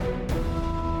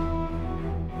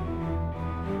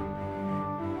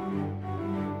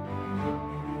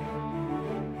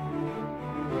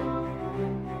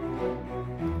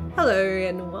Hello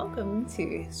and welcome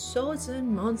to Swords and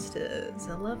Monsters,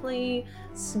 a lovely,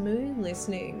 smooth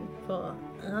listening for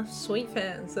us sweet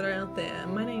fans that are out there.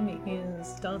 My name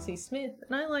is Darcy Smith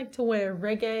and I like to wear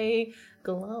reggae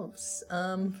gloves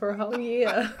for a whole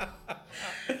year.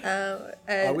 And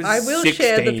I will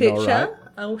share the picture. Right?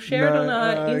 I will share it on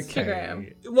our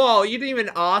Instagram. Well, you didn't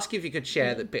even ask if you could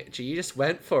share the picture. You just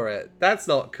went for it. That's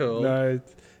not cool. No,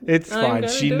 it's fine.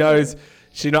 She knows.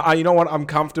 You know what? I'm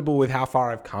comfortable with how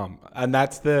far I've come, and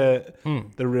that's the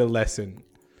real lesson.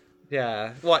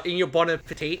 Yeah. What, in your Bon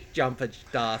Appetit jumper,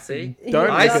 Darcy?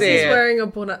 Darcy's wearing a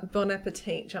Bon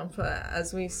Appetit jumper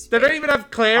as we speak. They don't even have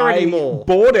Claire anymore. I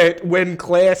bought it when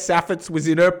Claire Saffitz was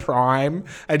in her prime,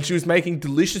 and she was making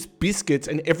delicious biscuits,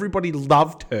 and everybody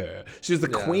loved her. She was the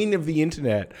queen of the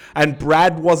internet, and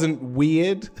Brad wasn't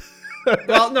weird.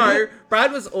 Well, no,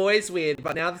 Brad was always weird,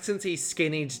 but now since he's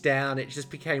skinnied down, it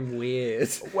just became weird.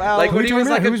 Well, like,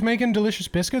 who's making delicious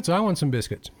biscuits? I want some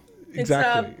biscuits.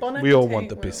 Exactly. We all want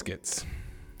the biscuits.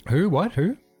 Who? What?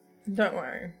 Who? Don't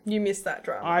worry. You missed that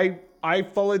drama. I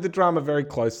followed the drama very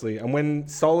closely, and when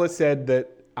Sola said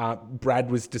that Brad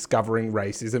was discovering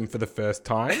racism for the first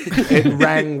time, it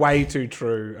rang way too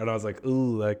true, and I was like,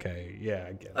 "Ooh, okay, yeah,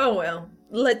 I get it." Oh well,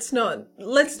 let's not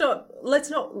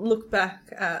look back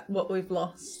at what we've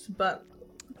lost, but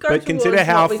consider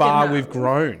how far we've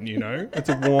grown. You know, it's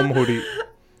a warm hoodie.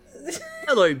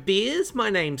 Hello, beers. My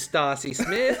name's Darcy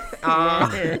Smith.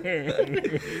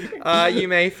 You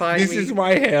may find me. This is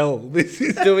my hell. This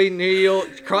is doing New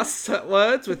York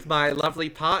crosswords with my lovely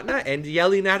partner and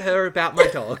yelling at her about my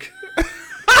dog.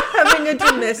 Having a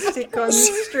domestic on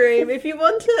stream. If you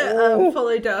want to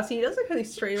follow Darcy, he does actually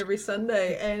stream every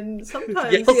Sunday, and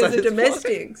sometimes he has a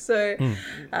domestic. So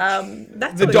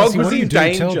that's the dog was in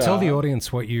danger. Tell the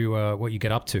audience what you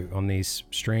get up to on these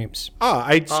streams.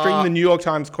 I stream the New York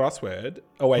Times crossword.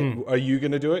 Oh wait, are you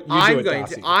going to do it? I'm going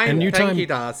to. Thank you,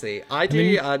 Darcy. I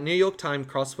do New York Times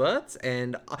crosswords,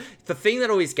 and the thing that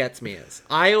always gets me is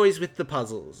I always with the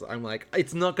puzzles. I'm like,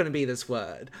 it's not going to be this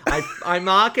word. I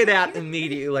mark it out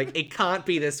immediately. Like, it can't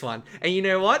be this one. And you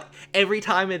know what? Every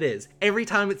time it is. Every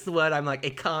time it's the word, I'm like,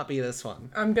 it can't be this one.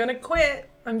 I'm gonna quit.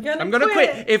 I'm gonna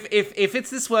quit. If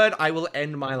it's this word, I will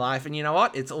end my life. And you know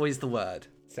what? It's always the word.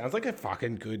 Sounds like a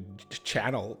fucking good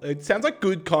channel. It sounds like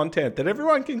good content that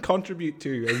everyone can contribute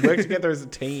to and work together as a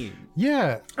team.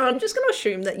 Yeah. I'm just going to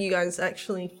assume that you guys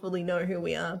actually fully know who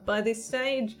we are by this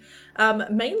stage.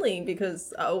 Mainly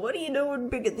because, what are you doing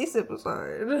big at this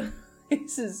episode?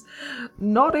 This is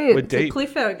not it. It's a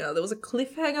cliffhanger. There was a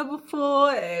cliffhanger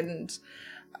before and...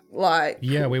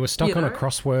 we were stuck on a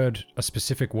crossword, a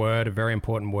specific word, a very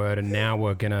important word, and now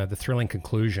the thrilling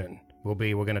conclusion will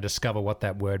be we're gonna discover what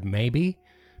that word may be,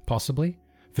 possibly,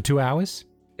 for 2 hours.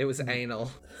 It was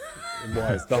anal. It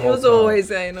was. It was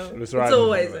always anal. It's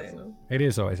always anal. It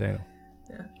is always anal.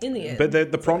 Yeah, in the end. But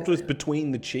the prompt was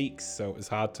between the cheeks, so it was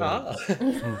hard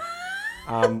to.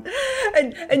 And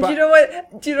do you know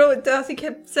what? Do you know what Darcy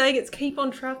kept saying? It's keep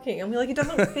on trucking. I'm like, it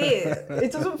doesn't fit.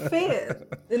 It doesn't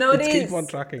fit. You know it is. Keep on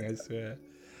trucking. I swear.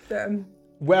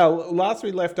 Well, last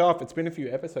we left off, it's been a few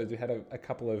episodes. We had a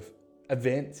couple of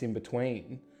events in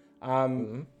between.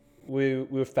 We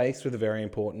were faced with a very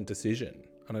important decision.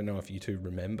 I don't know if you two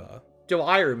remember. Do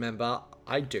I remember?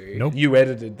 I do. Nope. You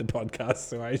edited the podcast,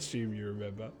 so I assume you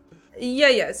remember.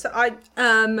 Yeah. So I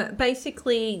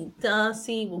basically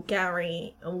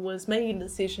Gary was making a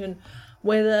decision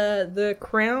whether the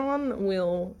crown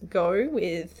will go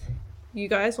with you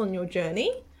guys on your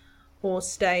journey or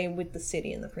stay with the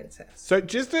city and the princess. So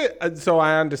so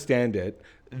I understand it,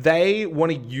 they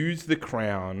want to use the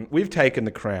crown. We've taken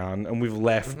the crown and we've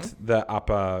left the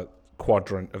upper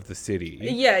quadrant of the city.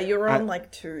 Yeah, you're on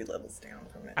 2 levels down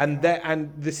from it.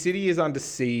 And the city is under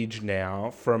siege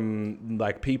now from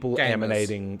people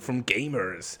emanating from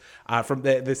gamers. From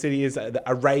the city is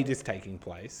a raid is taking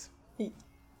place.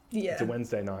 Yeah, it's a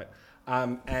Wednesday night,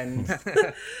 and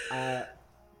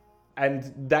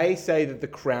and they say that the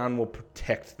crown will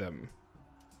protect them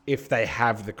if they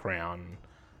have the crown.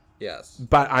 Yes,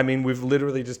 but I mean, we've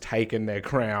literally just taken their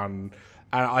crown.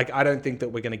 I don't think that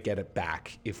we're going to get it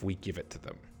back if we give it to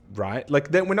them, right?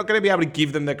 Then we're not going to be able to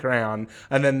give them the crown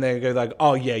and then they go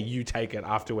oh yeah, you take it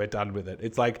after we're done with it.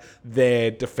 It's like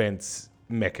their defense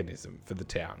mechanism for the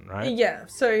town, right? Yeah.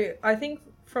 So I think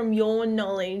from your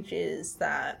knowledge is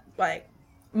that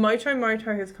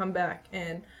Moto has come back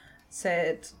and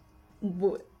said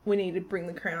we need to bring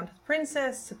the crown to the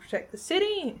princess to protect the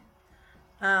city.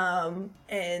 And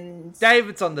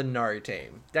David's on the no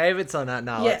team. David's on that.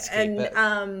 No, let's keep it.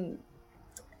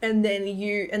 And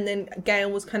then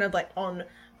Gail was kind of on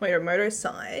Moto's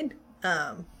side,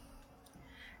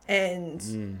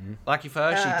 And lucky for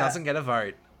her, she doesn't get a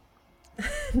vote.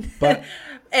 But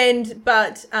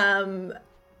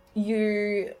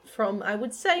I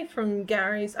would say from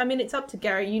Gary's, I mean, it's up to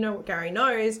Gary, you know what Gary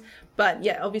knows, but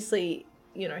yeah, obviously,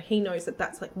 you know, he knows that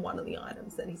that's like one of the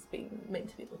items that he's been meant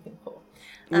to be looking for.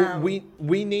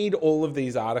 We need all of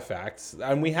these artifacts,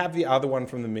 and we have the other one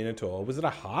from the Minotaur. Was it a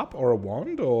harp or a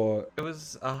wand or? It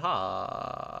was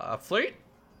a flute?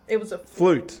 It was a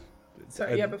flute. So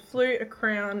you have a flute, a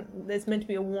crown, there's meant to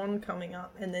be a wand coming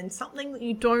up, and then something that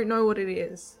you don't know what it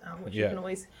is, which you can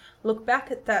always look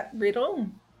back at that riddle.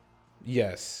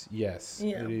 Yes. Yeah.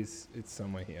 It is. It's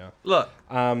somewhere here. Look.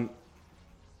 Oh.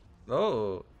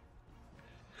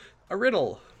 A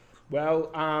riddle.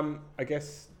 Well, I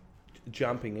guess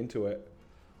jumping into it.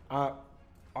 I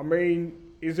mean,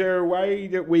 is there a way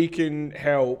that we can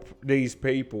help these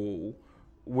people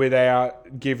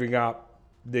without giving up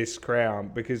this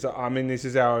crown? Because, I mean, this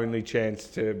is our only chance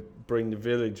to bring the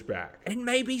village back. And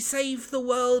maybe save the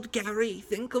world, Gary.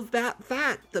 Think about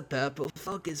that. The purple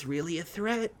fog is really a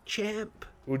threat, champ.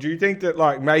 Well, do you think that,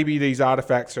 like, maybe these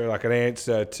artifacts are, like, an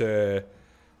answer to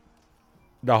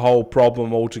the whole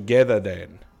problem altogether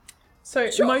then? So,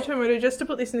 sure. Moto, just to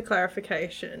put this into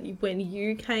clarification, when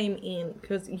you came in,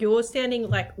 because you're standing,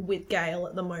 like, with Gale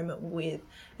at the moment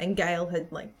and Gale had,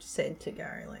 like, said to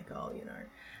Gary, like, oh, you know,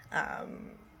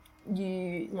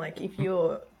 you, like, if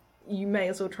you may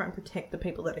as well try and protect the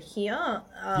people that are here,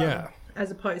 as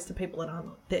opposed to people that are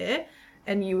not there.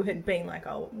 And you had been like,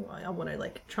 oh, I want to,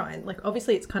 like, try and, like,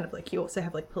 obviously it's kind of like you also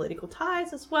have, like, political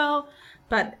ties as well.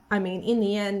 But, I mean, in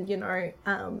the end, you know,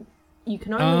 you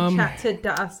can only chat to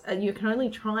Darcy. You can only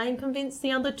try and convince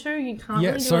the other two. You can't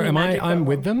really do so any magic. I'm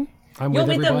with them? You're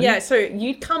with them, yeah. So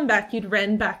you'd come back, you'd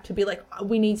ran back to be like,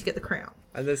 we need to get the crown.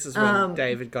 And this is when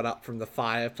David got up from the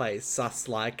fireplace,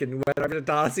 sus-like, and went over to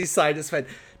Darcy's side and just went,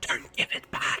 don't give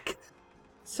it back.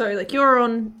 So, like, you're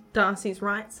on Darcy's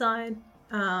right side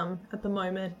at the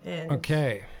moment. And,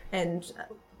 okay. And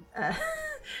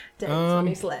David's on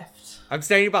his left. I'm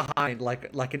standing behind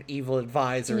like an evil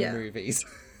advisor in movies.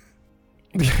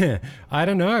 I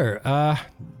don't know.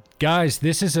 Guys,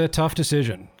 this is a tough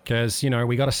decision because, you know,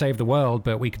 we got to save the world,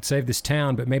 but we could save this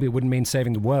town, but maybe it wouldn't mean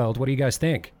saving the world. What do you guys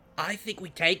think? I think we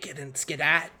take it and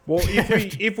skedat. Well,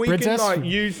 if we can, like,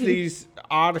 use these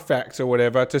artifacts or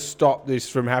whatever to stop this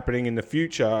from happening in the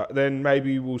future, then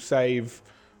maybe we'll save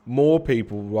more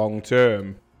people long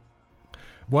term.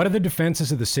 What are the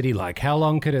defenses of the city like? How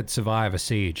long could it survive a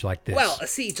siege like this? Well, a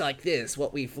siege like this,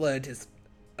 what we've learned is,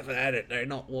 I don't know,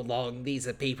 not long. These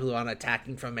are people who aren't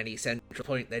attacking from any central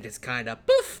point. They're just kind of,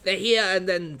 poof, they're here, and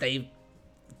then they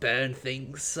burn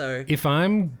things, so... If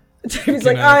I'm... David's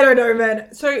like, I don't know,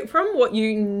 man. So from what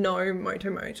you know,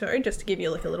 Moto, just to give you,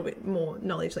 like, a little bit more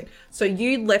knowledge, like, so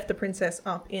you left the princess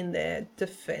up in their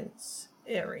defense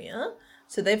area.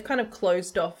 So they've kind of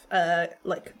closed off,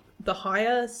 like, the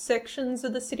higher sections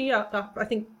of the city up, I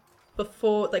think,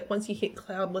 before, like, once you hit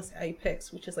Cloudless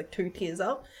Apex, which is, like, 2 tiers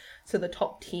up. So the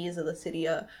top tiers of the city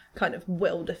are kind of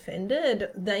well defended.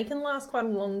 They can last quite a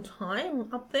long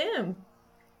time up there.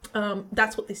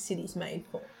 That's what this city's made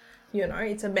for. You know,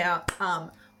 it's about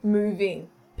moving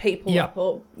people up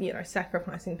or, you know,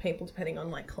 sacrificing people depending on,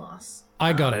 like, class.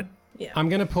 I got it. Yeah. I'm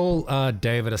going to pull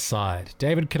David aside.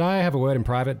 David, could I have a word in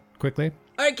private quickly?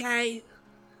 Okay.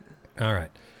 All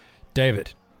right.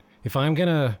 David, if I'm going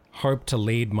to hope to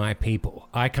lead my people,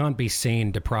 I can't be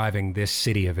seen depriving this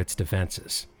city of its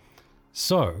defenses.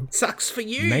 So... Sucks for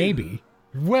you.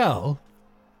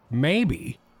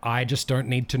 Maybe I just don't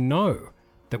need to know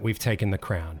that we've taken the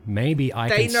crown. Maybe I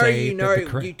can say that the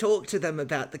crown... You talk to them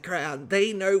about the crown.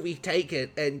 They know we take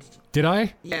it, and... Did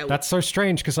I? Yeah. That's so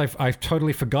strange, because I've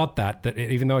totally forgot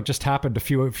even though it just happened a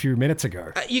few minutes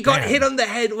ago. You got hit on the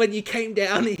head when you came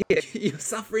down here. You're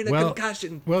suffering a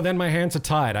concussion. Well, then my hands are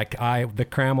tied. The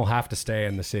crown will have to stay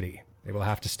in the city. It will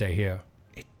have to stay here.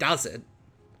 It doesn't.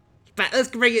 But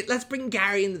let's bring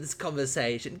Gary into this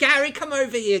conversation. Gary, come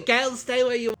over here. Gale, stay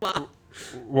where you are.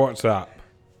 What's up?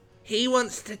 He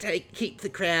wants to keep the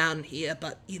crown here,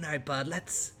 but, you know, bud,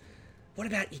 what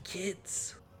about your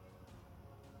kids?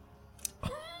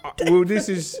 Well, this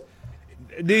is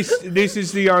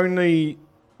the only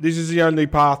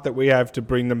path that we have to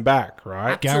bring them back,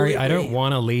 right? Absolutely. Gary, I don't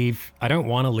want to leave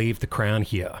the crown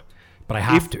here, but I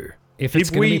have to. If it's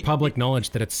going to be public knowledge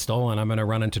that it's stolen, I'm going to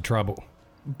run into trouble.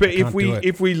 But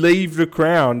if we leave the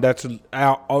crown, that's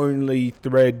our only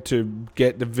thread to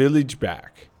get the village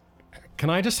back. Can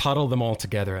I just huddle them all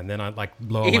together and then I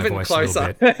lower Even my voice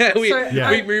closer. a little bit?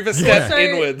 we move a step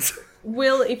inwards.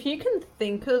 Will, if you can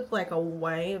think of, like, a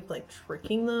way of, like,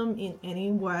 tricking them in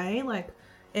any way, like,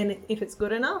 and if it's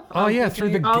good enough, through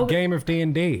the game of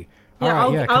D&D.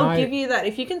 I'll give you that.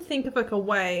 If you can think of like a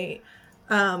way,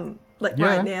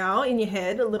 right now in your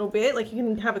head a little bit, like you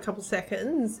can have a couple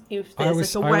seconds if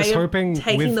there's like a way of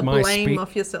taking the blame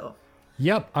off yourself.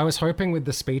 Yep, I was hoping with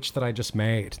the speech that I just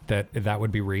made that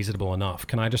would be reasonable enough.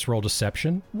 Can I just roll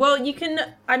deception? Well, you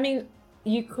can. I mean,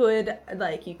 you could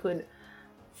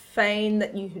feign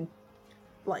that you had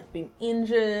like been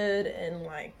injured and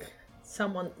like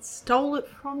someone stole it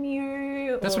from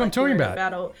you. That's what I'm talking about.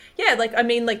 Battle. Yeah,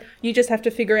 you just have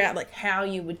to figure out like how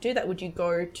you would do that. Would you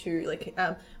go to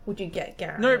would you get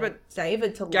Gary? No, but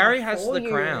David to Gary has the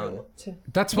crown.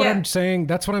 That's what I'm saying.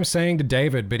 That's what I'm saying to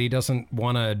David, but he doesn't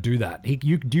want to do that.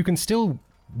 You can still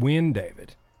win,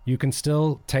 David. You can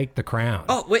still take the crown.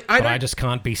 Oh wait, I just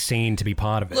can't be seen to be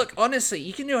part of it. Look, honestly,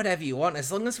 you can do whatever you want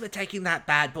as long as we're taking that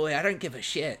bad boy. I don't give a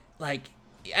shit. Like,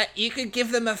 you could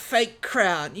give them a fake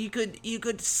crown. You could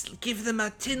give them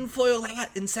a tinfoil hat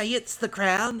and say it's the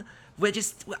crown.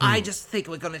 I just think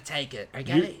we're gonna take it.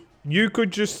 Okay. You could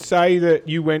just say that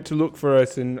you went to look for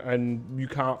us and you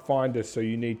can't find us, so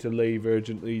you need to leave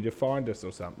urgently to find us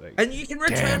or something. And you can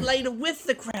return later with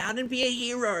the crown and be a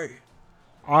hero.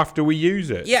 After we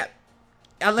use it. Yeah.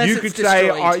 Unless you it's could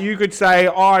destroyed. you could say,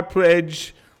 I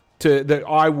pledge that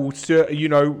I will,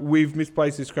 we've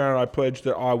misplaced this crown. I pledge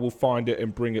that I will find it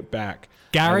and bring it back.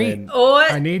 Gary,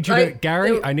 I need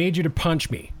you to punch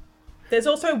me. There's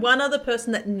also one other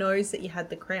person that knows that you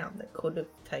had the crown that could have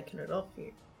taken it off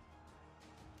you.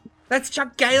 Let's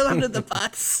chuck Gale under the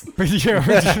bus.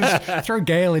 Throw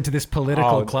Gale into this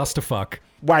political clusterfuck.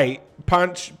 Wait,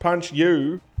 punch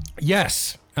you?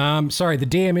 Yes. Sorry, the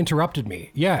DM interrupted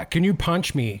me. Yeah, can you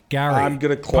punch me, Gary? I'm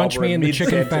gonna punch me in the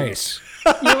chicken face.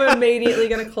 You were immediately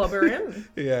gonna clobber him.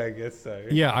 Yeah, I guess so.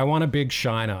 Yeah, I want a big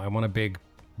shiner. I want a big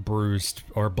bruised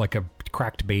or like a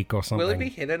cracked beak or something. Will it be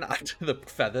hidden under the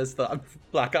feathers, the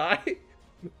black eye?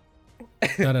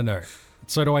 No.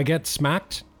 So do I get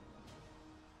smacked?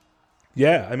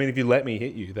 Yeah, I mean, if you let me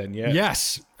hit you, then yeah.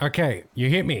 Yes. Okay, you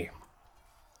hit me.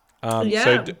 So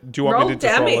do you want me to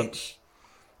just damage?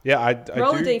 Yeah, I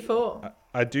roll do. A D4.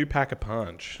 I do pack a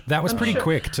punch. That was pretty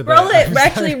quick to roll it.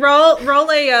 Actually, roll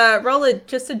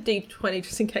just a D20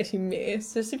 just in case you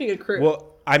miss. Just if you could crit. Well,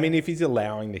 I mean, if he's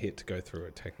allowing the hit to go through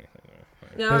it, technically.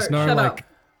 No, there's no shut like.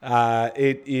 Up.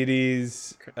 It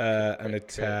is an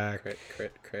attack.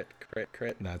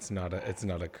 Crit. No, it's not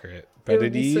a crit, But it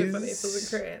would be so funny if it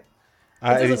was a crit.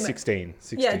 It is 16.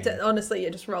 Yeah, honestly,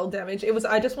 just roll damage. It was.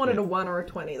 I just wanted a 1 or a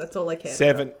 20. That's all I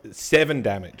cared. 7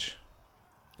 damage.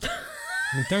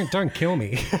 Don't kill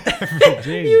me.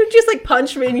 You just like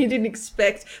punch me and you didn't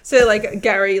expect. So like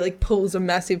Gary like pulls a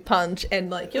massive punch and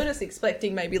like you're just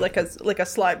expecting maybe like a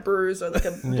slight bruise or like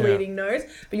a bleeding nose,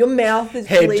 but your mouth is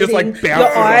bleeding. Just like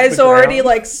your eyes already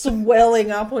like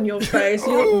swelling up on your face.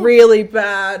 You look really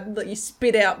bad. Like you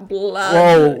spit out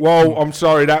blood. Whoa! I'm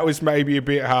sorry. That was maybe a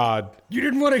bit hard. You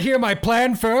didn't want to hear my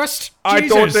plan first? I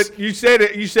thought that you said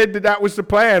it. You said that was the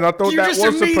plan. I thought that was the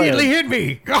plan. You just immediately hit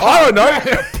me. I don't know.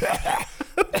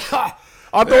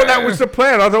 I thought that was the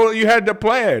plan. I thought you had the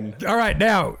plan. All right,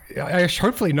 now,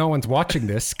 hopefully no one's watching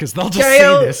this because they'll just see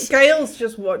this. Gale's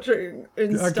just watching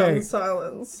in stunned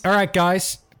silence. All right,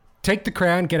 guys, take the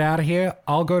crown, get out of here.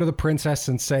 I'll go to the princess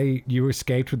and say you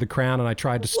escaped with the crown and I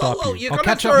tried to stop you. I'll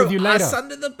catch up with you later. Us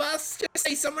under the bus? Just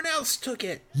say someone else took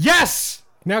it. Yes!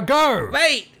 Now go!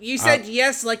 Wait, you said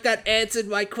yes like that answered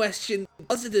my question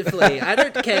positively. I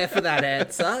don't care for that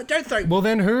answer. Don't throw... Well,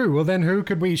 then who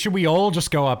could we... Should we all just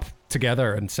go up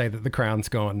together and say that the crown's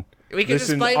gone? We can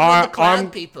just blame all the clown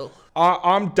people.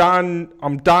 I'm done.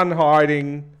 I'm done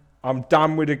hiding. I'm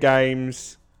done with the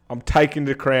games. I'm taking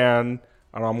the crown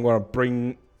and I'm going to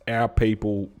bring our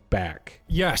people back.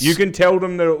 Yes. You can tell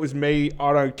them that it was me.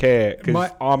 I don't care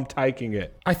because I'm taking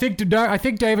it. I think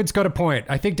David's got a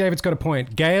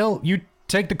point. Gale, you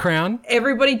take the crown.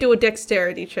 Everybody do a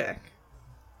dexterity check.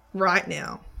 Right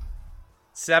now.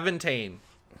 17.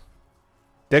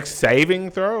 Dex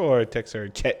saving throw or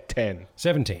dexterity? 10.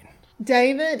 17.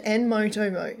 David and Moto,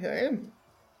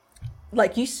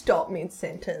 like you stop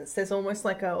mid-sentence. There's almost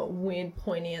like a weird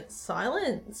poignant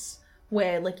silence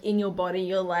where like in your body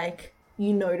you're like,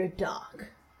 you know the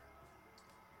dark.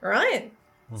 Right?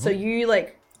 Mm-hmm. So you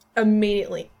like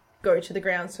immediately go to the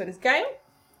ground, so does Gale.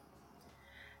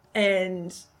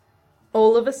 And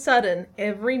all of a sudden,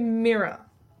 every mirror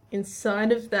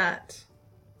inside of that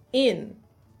inn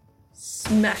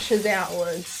smashes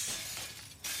outwards.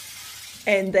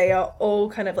 And they are all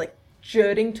kind of like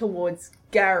jerting towards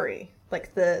Gary,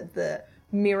 like the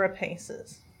mirror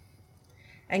pieces.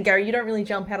 And Gary, you don't really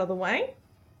jump out of the way.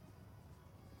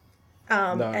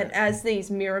 And as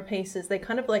these mirror pieces, they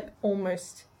kind of like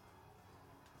almost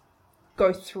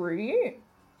go through you.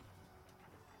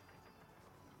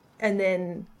 And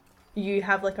then you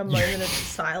have like a moment of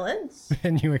silence.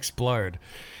 And you explode.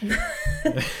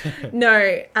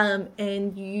 No,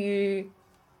 and you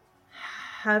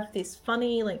have this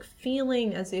funny like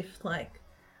feeling as if like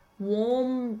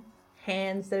warm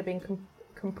hands that have been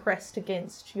compressed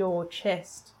against your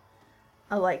chest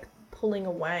are like pulling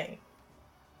away.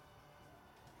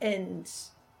 And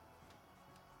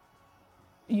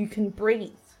you can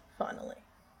breathe finally.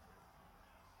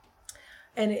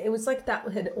 And it was like that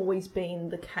had always been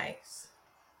the case.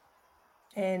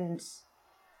 And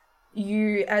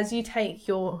you, as you take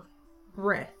your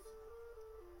breath,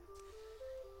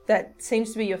 that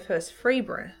seems to be your first free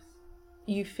breath,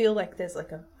 you feel like there's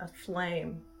like a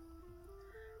flame.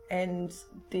 And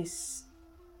this,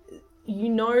 you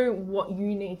know what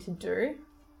you need to do,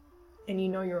 and you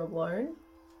know you're alone.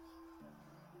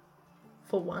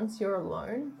 For once, you're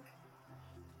alone.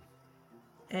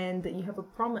 And that you have a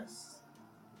promise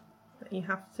that you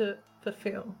have to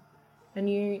fulfill, and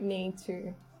you need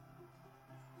to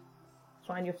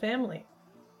find your family,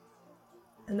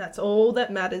 and that's all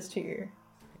that matters to you.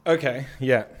 Okay,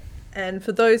 yeah. And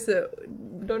for those that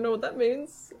don't know what that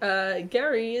means,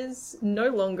 Gary is no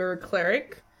longer a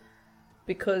cleric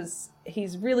because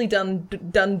he's really done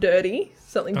dirty,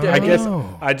 something dirty. I guess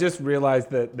I just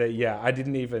realized that yeah, I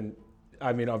didn't even,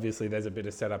 I mean, obviously there's a bit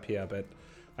of setup here, but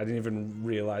I didn't even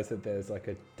realize that there's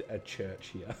like a church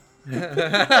here.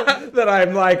 that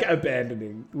I'm like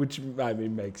abandoning, which I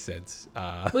mean makes sense.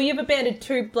 Well, you've abandoned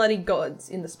 2 bloody gods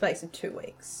in the space of 2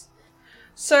 weeks.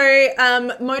 So,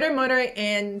 Moto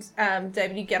and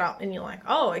David, you get up and you're like,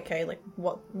 oh, okay, like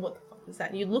what the fuck is that?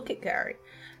 And you look at Gary,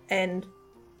 and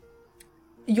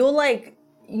you're like,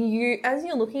 as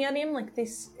you're looking at him like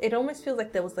this, it almost feels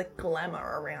like there was like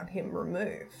glamour around him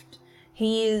removed.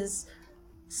 He is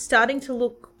starting to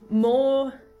look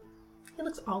more. He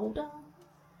looks older.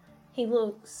 He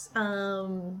looks,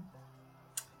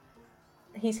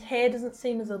 his hair doesn't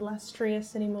seem as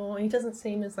illustrious anymore. He doesn't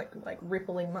seem as like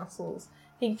rippling muscles.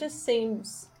 He just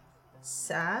seems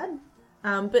sad.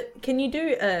 But can you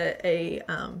do a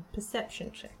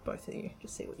perception check, both of you, to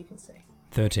see what you can see?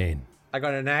 13. I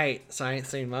got an 8, so I ain't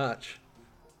seen much.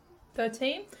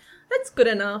 13? That's good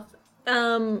enough.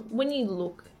 When you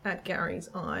look at Gary's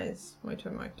eyes, Moto,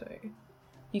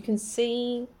 you can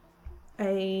see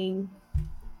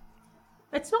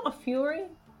it's not a fury,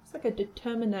 it's like a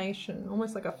determination,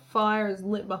 almost like a fire is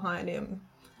lit behind him.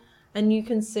 And you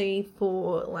can see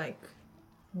for like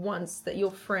once that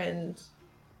your friend,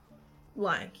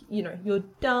 like, you know, your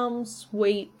dumb,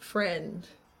 sweet friend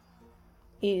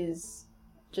is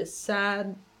just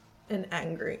sad and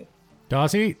angry. Gary?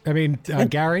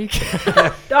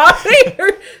 Darcy!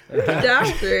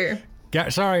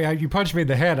 Sorry, you punched me in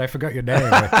the head. I forgot your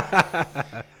name.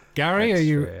 Gary,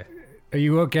 are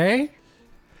you okay?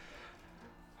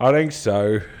 I think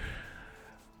so.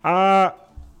 Yeah,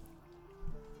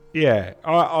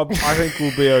 I think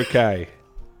we'll be okay.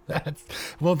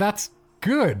 That's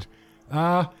good.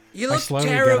 You look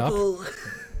terrible.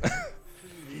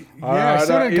 I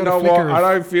don't, you know what? I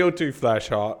don't feel too flash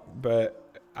hot, but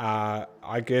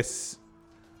I guess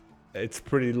it's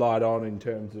pretty light on in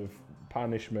terms of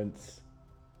punishments.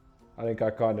 I think I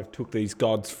kind of took these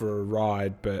gods for a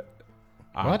ride, but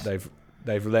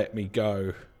they've let me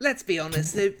go. Let's be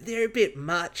honest, they're a bit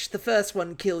much. The first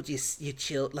one killed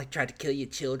tried to kill your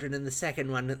children, and the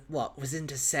second one, was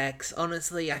into sex.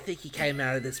 Honestly, I think you came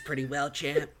out of this pretty well,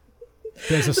 champ.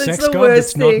 There's a sex god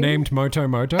that's not named Moto.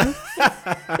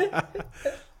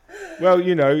 Well,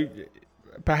 you know,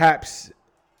 perhaps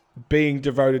being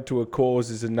devoted to a cause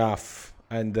is enough,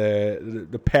 and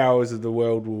the powers of the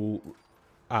world will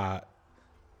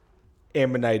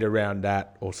emanate around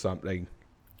that or something.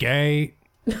 Gay.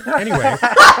 Anyway.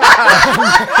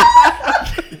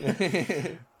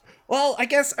 Well, I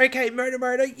guess, okay,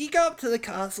 Moto, you go up to the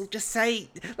castle,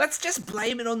 let's just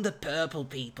blame it on the purple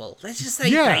people. Let's just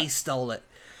say they stole it.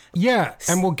 Yeah,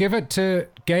 and we'll give it to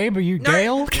Gabe. Are you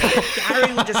Gale?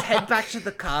 Gary will just head back to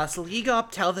the castle. You go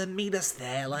up, tell them, meet us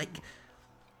there,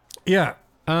 Yeah.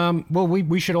 Well,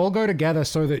 we should all go together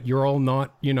so that you're all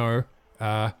not,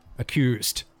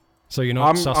 accused. So you're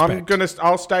not suspect.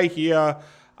 I'll stay here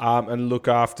and look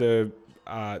after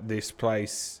this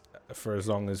place for as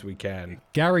long as we can.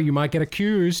 Gary, you might get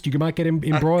accused. You might get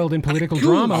embroiled in political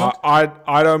drama.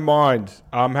 I don't mind.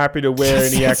 I'm happy to wear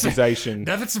any accusation.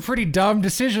 That's a pretty dumb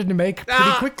decision to make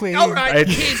pretty quickly. All right,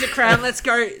 here's your crown. Let's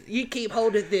go. You keep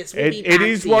holding this. It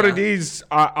is what it is.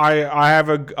 I have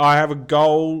a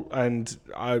goal, and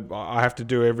I have to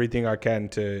do everything I can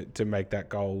to make that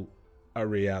goal a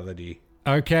reality.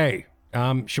 Okay.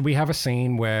 Should we have a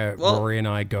scene where Rory and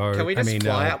I go? Can we just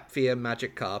fly up via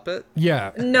magic carpet?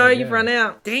 Yeah. No, you've run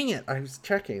out. Dang it! I was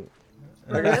checking.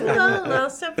 Remember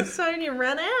last episode you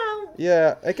ran out.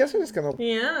 Yeah, I guess I'm just gonna.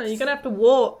 Yeah, you're gonna have to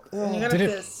walk. And you're gonna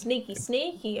have to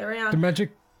sneaky around. The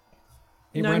magic.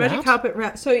 Magic carpet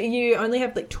route. So you only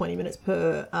have like 20 minutes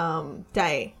per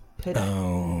day.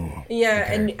 Oh. Yeah,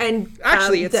 okay. and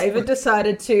actually, David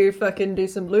decided to fucking do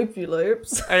some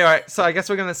loop-de-loops. Anyway, so I guess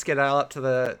we're gonna skedaddle up to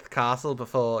the castle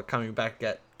before coming back,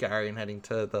 get Gary, and heading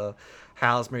to the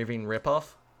Howl's Moving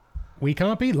ripoff. We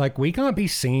can't be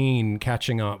seen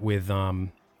catching up with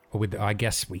I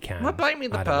guess we can. We're blaming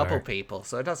the purple people,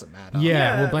 so it doesn't matter.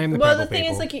 Yeah, we'll blame the purple people.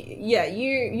 Well, the thing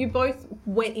is, you both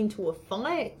went into a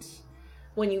fight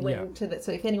when you went to that.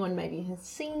 So if anyone maybe has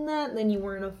seen that, then you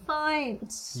were in a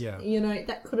fight. Yeah.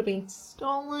 That could have been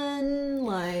stolen.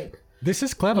 Like, this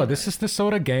is clever. This is the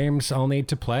sort of games I'll need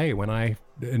to play when I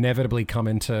inevitably come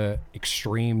into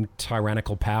extreme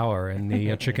tyrannical power in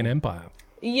the Chicken Empire.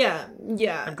 Yeah.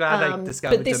 I'm glad they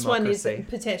discovered but this democracy. one is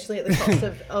potentially at the cost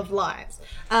of lives.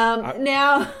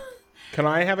 Now, can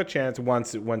I have a chance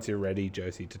once you're ready,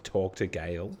 Josie, to talk to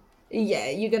Gale? Yeah,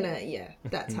 you're gonna. Yeah,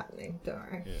 that's happening. Don't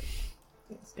worry. Yeah.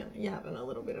 You're having a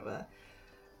little bit of a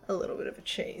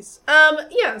cheese.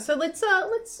 Yeah. So let's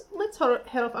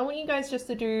head off. I want you guys just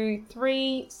to do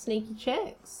 3 sneaky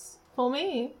checks for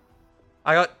me.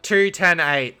 I got 2, 10,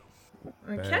 8.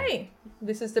 Okay.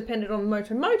 This is dependent on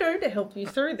Moto to help you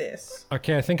through this.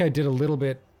 Okay, I think I did a little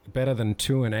bit better than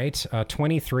 2 and 8.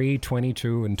 23,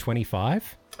 22, and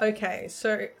 25. Okay,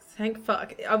 so thank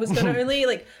fuck. I was gonna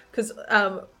only because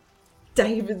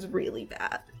David's really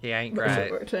bad. He ain't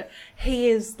great.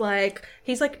 He's like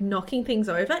knocking things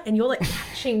over, and you're like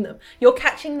catching them. You're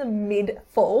catching them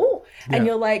mid-fall, and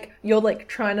you're like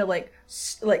trying to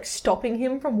stopping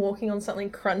him from walking on something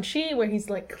crunchy where he's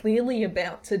like clearly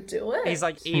about to do it. He's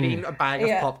like eating a bag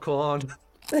of popcorn.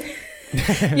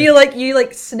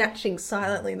 you snatching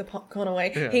silently the popcorn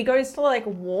away. Yeah. He goes to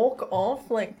walk off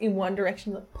in one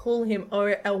direction, pull him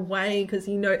away because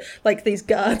these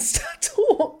guards start to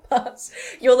walk past.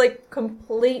 You're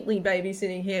completely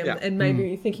babysitting him, and maybe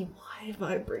you're thinking, why am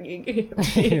I bringing him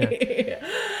here?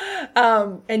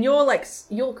 And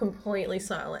you're completely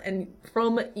silent, and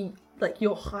from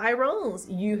your high rolls,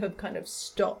 you have kind of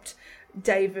stopped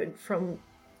David from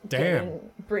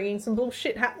bringing some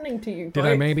bullshit happening to you. Did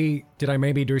I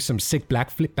maybe do some sick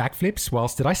backflips?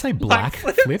 Whilst did I say black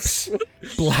flips?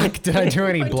 Black? Did I do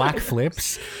any black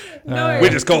flips? No, we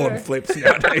just call them flips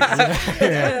nowadays.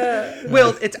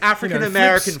 Well, it's African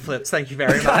American flips. Thank you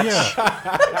very much.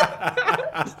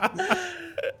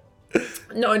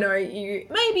 No, you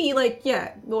maybe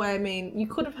well, I mean, you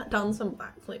could have done some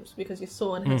backflips because your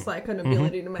sword has an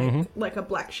ability to make a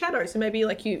black shadow. So maybe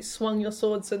you swung your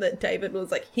sword so that David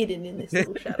was hidden in this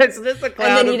little shadow. Is this a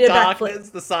cloud of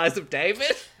darkness the size of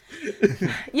David?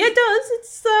 Yeah, it does.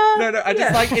 It's no. I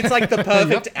just it's the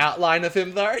perfect outline of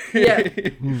him though. Yeah.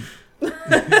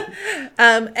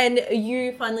 And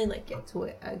you finally get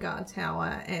to a guard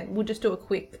tower, and we'll just do a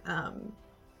quick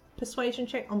persuasion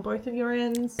check on both of your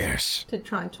ends. Yes. To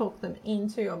try and talk them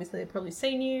into. Obviously, they've probably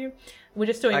seen you. We're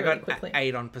just doing it really quickly. I got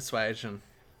 8 on persuasion.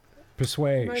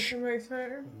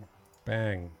 Persuasion.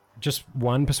 Bang. Just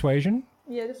one persuasion?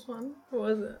 Yeah, just one. What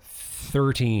was it?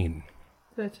 13.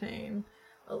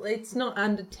 Well, it's not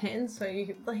under 10, so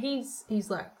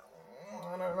he's like,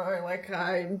 I don't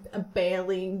know, I'm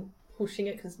barely pushing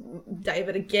it because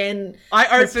David again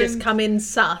has just come in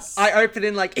sus. I open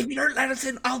in if you don't let us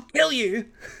in, I'll kill you.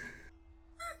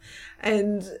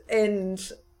 And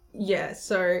yeah,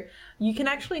 so you can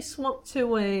actually swap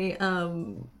to a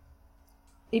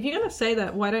if you're gonna say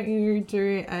that, why don't you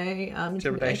do a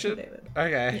intimidation, David?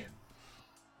 Okay.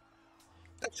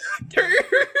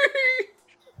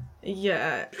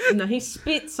 Yeah. No, he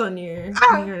spits on you.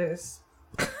 He goes.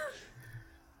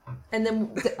 And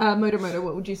then Moto,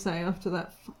 what would you say after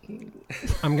that fucking...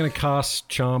 I'm going to cast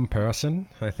Charm Person,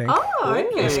 I think. Oh,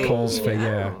 okay. This calls for,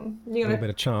 a little bit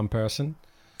of Charm Person.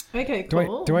 Okay,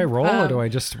 cool. Do I roll or do I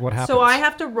just... What happens? So I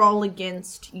have to roll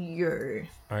against you.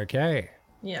 Okay.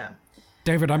 Yeah.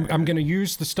 David, I'm going to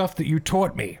use the stuff that you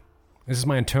taught me. This is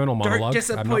my internal monologue.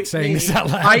 I'm not saying this out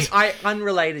loud. I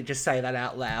unrelated, just say that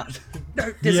out loud.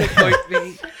 Don't disappoint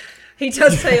me. He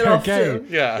does say it Okay. often.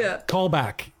 Yeah. Call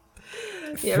back.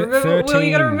 Yeah, remember, Will,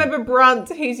 you gotta remember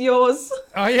Brunt. He's yours.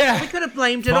 Oh, yeah. We could have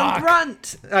blamed it on Fuck.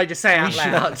 Brunt. I just say out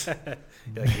loud.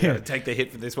 You gotta take the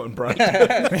hit for this one, bro.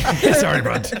 Sorry,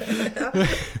 Brunt. 13,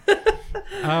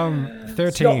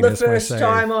 It's not the as we first say.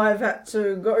 time I've had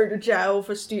to go to jail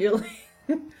for stealing.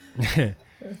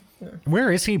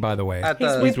 Where is he, by the way? At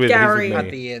He's the, with with Gary. at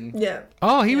the inn. Yeah.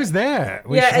 Oh, he was there.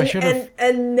 Yeah, I should have.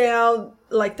 and now,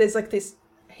 like, there's like this.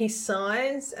 He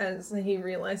sighs as he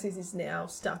realizes he's now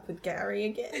stuck with Gary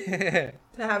again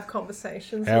to have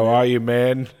conversations. How with him. are you,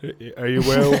 man? Are you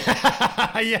well?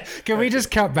 Yeah, can we just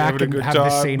cut back Having a and good have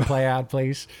this time? scene play out,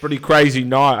 please? Pretty crazy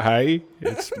night, hey?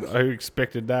 Who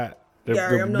expected that? The,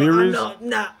 Gary, the I'm mirrors? not,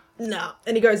 nah.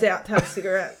 And he goes out to have a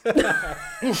cigarette.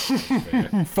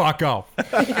 Fuck off.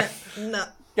 Nah.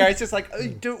 Gary's just like,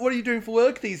 what are you doing for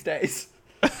work these days?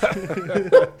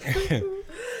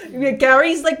 Yeah,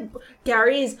 Gary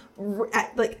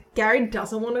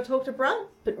doesn't want to talk to Brunt,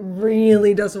 but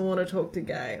really doesn't want to talk to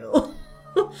Gale.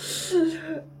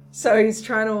 So he's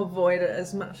trying to avoid it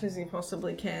as much as he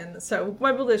possibly can. So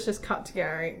maybe let's just cut to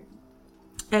Gary.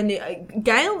 And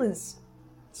Gale is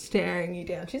staring you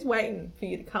down. She's waiting for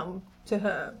you to come to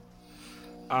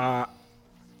her.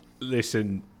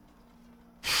 Listen,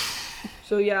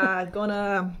 So you're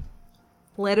gonna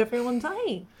let everyone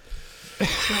die.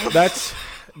 that's...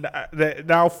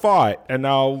 They'll fight and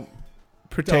they'll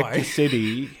protect Die. the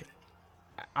city.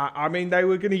 I mean, they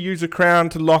were going to use a crown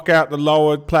to lock out the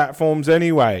lower platforms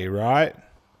anyway, right?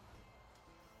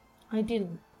 I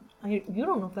didn't. You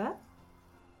don't know that.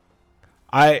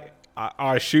 I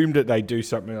assumed that they do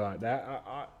something like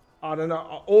that. I don't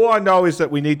know. All I know is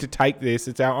that we need to take this.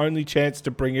 It's our only chance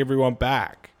to bring everyone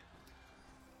back.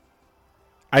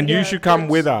 And Yeah, you should come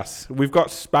that's- with us. We've got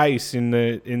space in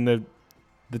the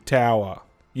tower.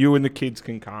 You and the kids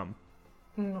can come.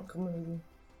 I'm not coming with you.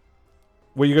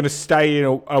 Well, you're going to stay in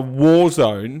a war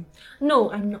zone.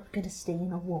 No, I'm not going to stay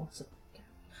in a war zone.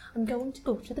 I'm going to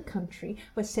go to the country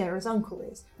where Sarah's uncle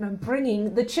is, and I'm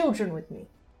bringing the children with me.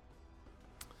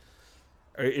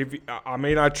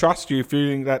 I trust you if you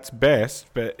think that's best,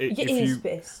 but It if is you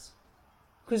best.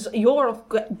 Because you're off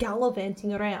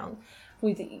gallivanting around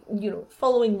with,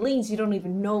 following leads you don't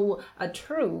even know are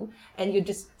true, and you're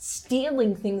just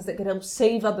stealing things that could help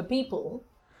save other people.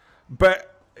 But,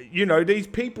 these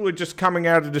people are just coming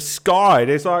out of the sky.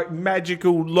 There's like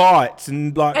magical lights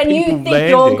and like And you people think landing.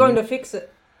 you're going to fix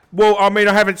it. Well, I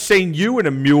haven't seen you in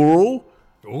a mural.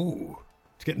 Ooh,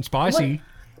 it's getting spicy.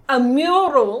 A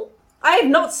mural? I have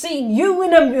not seen you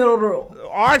in a mural.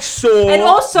 I saw. And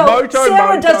also, Moto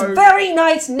Sarah Moto. does very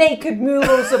nice naked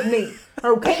murals of me.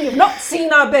 Okay, you've not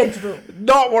seen our bedroom.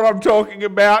 Not what I'm talking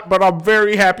about, but I'm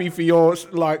very happy for your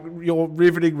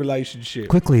riveting relationship.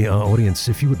 Quickly, audience,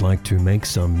 if you would like to make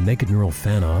some naked mural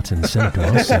fan art and send it to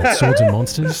us at Swords and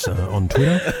Monsters on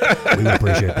Twitter, we would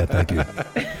appreciate that. Thank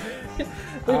you.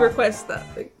 We request that.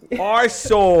 I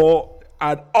saw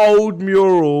an old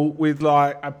mural with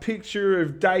like a picture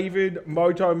of David,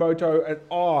 Moto, and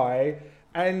I,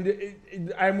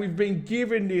 and we've been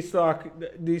given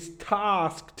this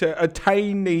task to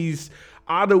attain these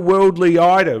otherworldly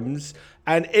items,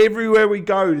 and everywhere we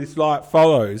go, this light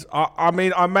follows. I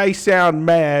may sound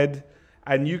mad,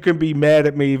 and you can be mad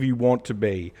at me if you want to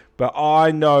be, but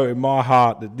I know in my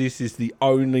heart that this is the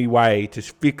only way to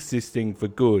fix this thing for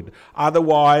good.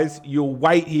 Otherwise, you'll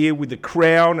wait here with the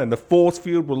crown and the force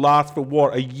field will last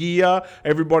for, a year?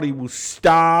 Everybody will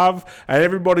starve and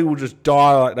everybody will just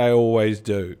die like they always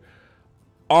do.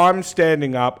 I'm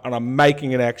standing up and I'm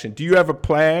making an action. Do you have a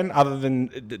plan other than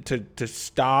to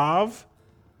starve?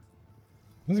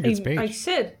 That's a good speech. I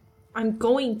said, I'm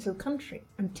going to the country.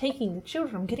 I'm taking the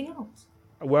children. I'm getting out.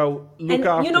 Well, look And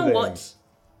after you know them. what?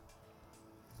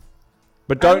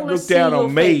 But I don't wanna look see down your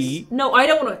on me. face. No, I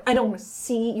don't want to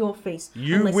see your face.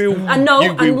 You unless, will no,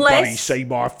 bloody unless see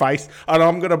my face, and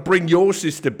I'm going to bring your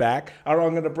sister back, and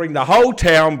I'm going to bring the whole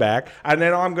town back, and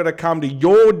then I'm going to come to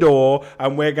your door,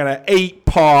 and we're going to eat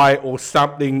pie or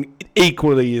something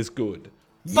equally as good.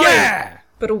 Yeah!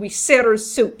 but it'll be Sarah's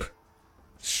soup.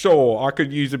 Sure, I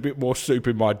could use a bit more soup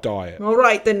in my diet. All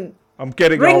right, then I'm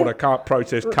getting Ring- old, I can't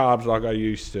process carbs like I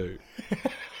used to.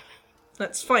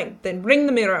 that's fine. Then ring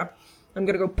the mirror. I'm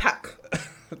gonna go pack.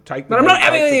 Take But I'm not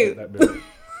having with you.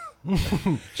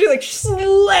 you. She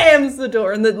slams the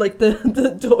door, and then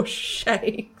the door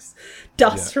shakes.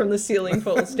 Dust from the ceiling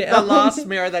falls The down. last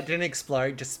mirror that didn't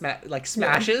explode just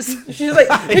smashes. She's like,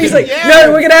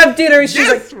 no, we're gonna have dinner. She's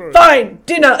like, fine,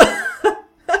 dinner.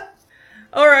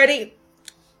 Alrighty.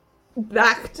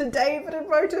 back to David and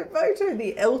Moto Moto,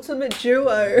 the ultimate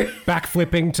duo.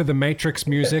 Backflipping to the Matrix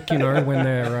music, when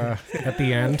they're at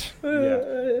the end.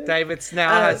 Yeah. David's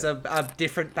now has a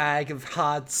different bag of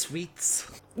hard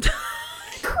sweets.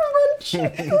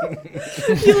 Crunchy.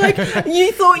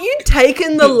 You thought you'd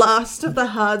taken the last of the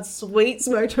hard sweets,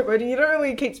 Moto Moto. You don't know where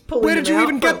he keeps pulling Where did them you out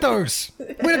even from. get those?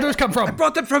 Where did those come from? I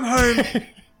brought them from home.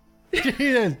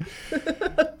 Yeah.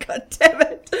 God damn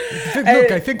it.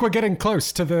 Look, I think we're getting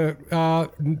close to the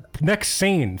next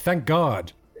scene. Thank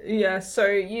God. Yeah, so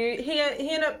he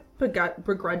ended up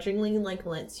begrudgingly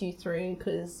lets you through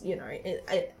because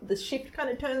the shift kind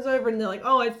of turns over and they're like,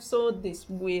 oh, I saw this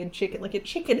weird chicken. Like a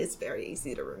chicken is very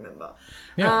easy to remember.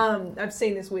 Yeah. I've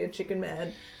seen this weird chicken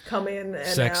man come in and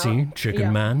Sexy out. chicken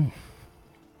Yeah. man.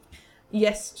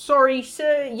 Yes, sorry,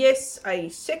 sir. Yes, a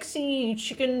sexy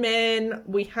chicken man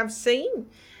we have seen.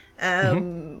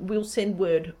 We'll send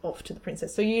word off to the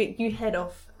princess. So you head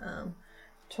off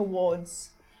towards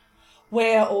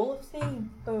where all of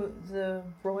the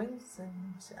Royals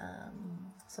and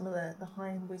some of the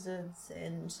High-End Wizards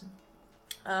and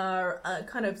are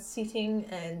kind of sitting,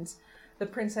 and the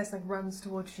princess runs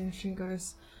towards you and she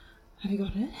goes, "Have you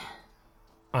got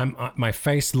it?" My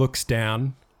face looks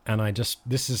down, and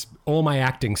this is all my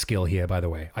acting skill here, by the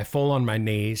way. I fall on my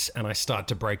knees and I start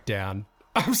to break down.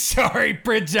 I'm sorry,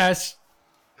 princess.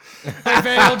 I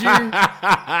failed you.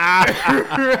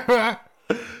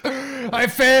 I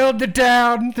failed the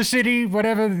town, the city,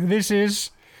 whatever this is.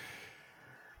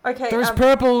 Okay. Those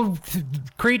purple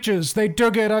creatures, they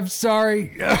took it. I'm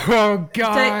sorry. Oh,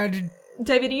 God.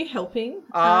 David, are you helping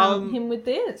him with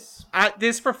this? At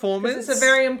this performance, It's a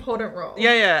very important role.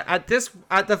 Yeah.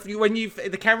 When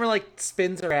the camera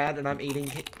spins around and I'm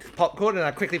eating popcorn and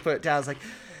I quickly put it down, I was like,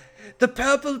 the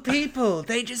purple people,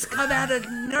 they just come out of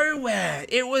nowhere.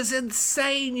 It was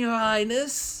insane, Your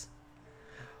Highness.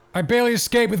 I barely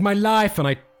escaped with my life, and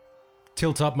I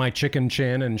tilt up my chicken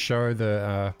chin and show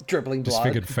the dribbling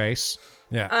disfigured blood face.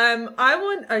 Yeah. I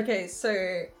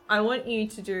want you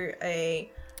to do a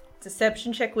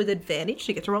deception check with advantage.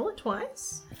 You get to roll it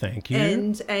twice. Thank you.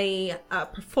 And a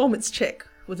performance check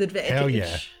with advantage. Hell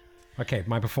yeah. Okay,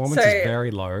 my performance is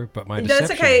very low, but my deception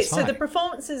That's okay. is high. So the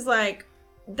performance is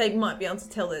they might be able to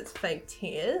tell that it's fake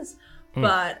tears,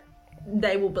 but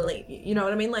they will believe you. You know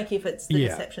what I mean? If it's the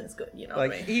deception's good, you know what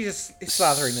I mean? He's just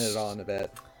slathering it on a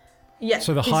bit. Yeah.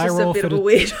 So the he's high just roll a bit for of a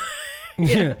weird.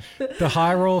 Yeah. The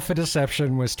high roll for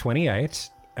deception was 28,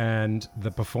 and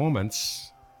the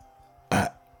performance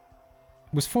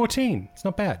was 14. It's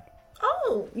not bad.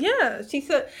 Oh, yeah. She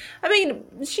thought,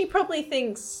 she probably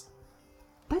thinks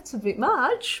that's a bit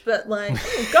much, but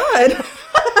oh God.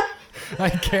 I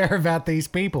care about these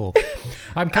people.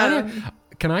 I'm kind of...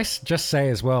 Can I just say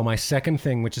as well, my second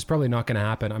thing, which is probably not going to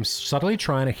happen, I'm subtly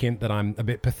trying to hint that I'm a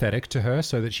bit pathetic to her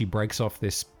so that she breaks off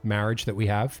this marriage that we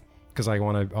have, because I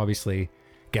want to obviously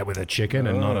get with a chicken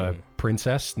and not a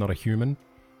princess, not a human.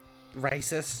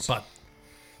 Racist. But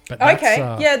that's, okay,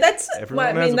 yeah, that's.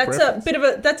 everyone Well, has a that's preference. a bit of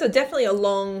a. That's definitely a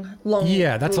long.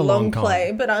 Yeah, that's a long con.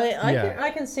 play, but Yeah.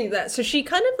 I can see that. So she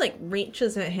kind of Mm.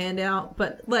 reaches her hand out,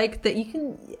 but that you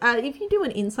can if you do an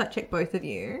insight check, both of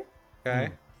you. Okay.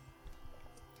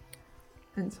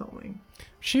 and something.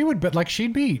 She would, but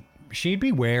she'd be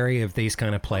wary of these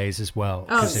kind of plays as well.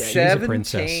 Because if she's a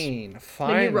princess, 17.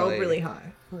 Finally. Then you rolled really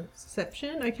high.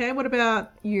 Perception. Okay, what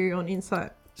about you on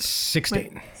insight?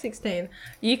 16. 16.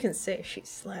 You can see she's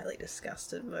slightly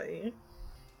disgusted by you.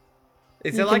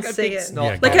 Is You there like can a see big it.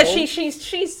 snot? Like bubble?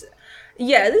 she's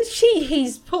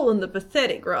he's pulling the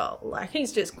pathetic role. Like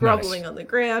he's just groveling on the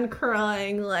ground,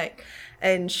 crying,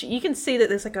 and you can see that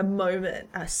there's a moment,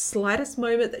 a slightest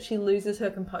moment that she loses her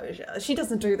composure. She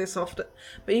doesn't do this often,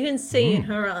 but you can see in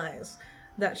her eyes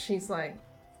that she's like,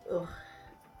 ugh.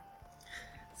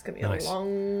 It's gonna be a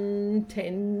long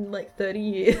 10, 30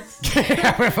 years.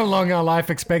 However long our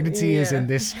life expectancy is in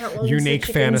this How long unique do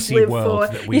chickens fantasy live world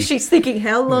for? that we She's thinking,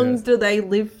 how long do they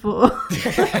live for?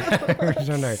 I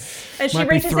don't know. And she Might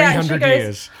be reaches out and she 300 goes,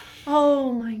 years.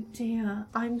 "Oh my dear,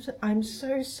 I'm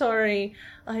so sorry.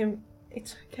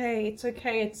 It's okay. It's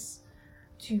okay.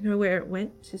 Do you know where it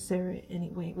went? Is there any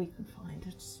way we can find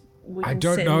it? I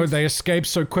don't know. They escaped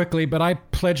so quickly, but I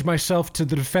pledge myself to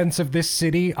the defense of this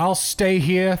city. I'll stay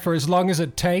here for as long as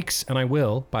it takes, and I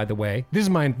will. By the way, this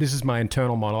is my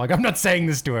internal monologue. I'm not saying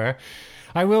this to her.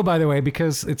 I will, by the way,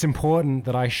 because it's important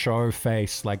that I show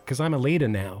face, because I'm a leader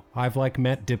now. I've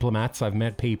met diplomats. I've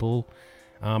met people.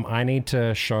 I need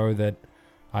to show that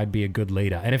I'd be a good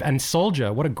leader. And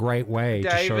soldier, what a great way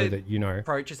to show that,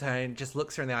 approaches her and just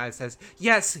looks her in the eye and says,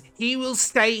 yes, he will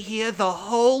stay here the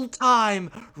whole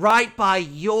time, right by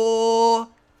your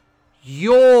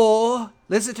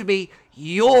listen to me,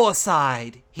 your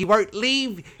side. He won't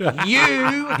leave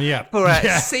you for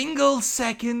a single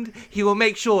second. He will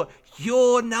make sure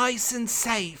you're nice and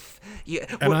safe.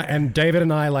 And David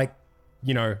and I, like,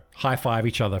 you know, high five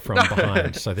each other from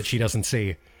behind so that she doesn't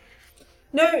see.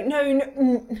 No,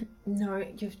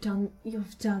 you've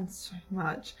done so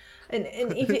much, and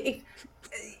if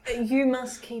you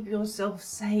must keep yourself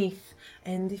safe,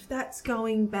 and if that's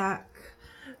going back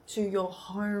to your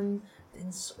home,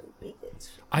 then so be it.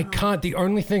 I can't. The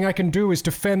only thing I can do is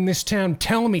defend this town.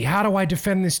 Tell me, how do I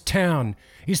defend this town?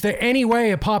 Is there any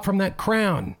way apart from that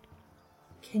crown?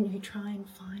 Can you try and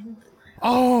find the crown?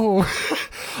 Oh,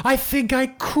 I think I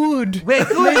could. Maybe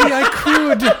I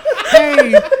could.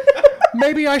 Hey,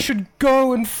 maybe I should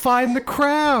go and find the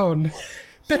crown.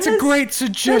 That's a great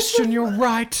suggestion. You're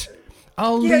right.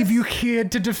 I'll leave you here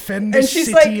to defend this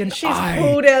city, and she's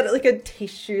pulled out like a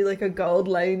tissue, like a gold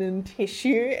laden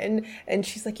tissue, and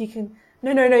she's like, you can,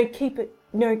 no, keep it,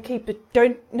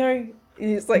 don't, no.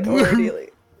 It's like already,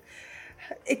 like,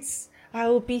 I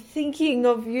will be thinking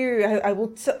of you. I will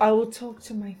talk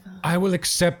to my father. I will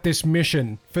accept this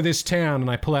mission for this town, and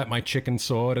I pull out my chicken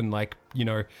sword and, like, you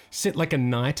know, sit like a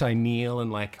knight. I kneel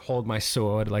and, like, hold my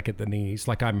sword, like, at the knees,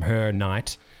 like I'm her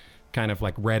knight. Kind of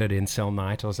like Reddit incel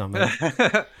knight or something.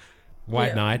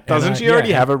 White knight. Doesn't she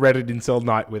already have a Reddit incel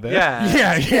knight with her?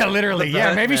 Yeah, literally.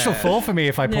 Yeah, maybe she'll fall for me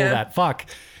if I pull that. Fuck.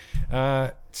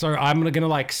 So I'm gonna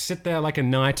like sit there like a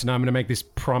knight, and I'm gonna make this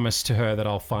promise to her that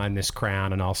I'll find this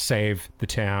crown and I'll save the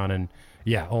town and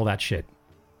all that shit.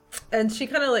 And she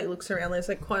kind of like looks around. There's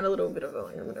like quite a little bit of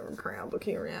a crowd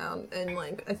looking around, and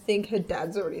like I think her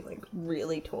dad's already like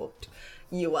really talked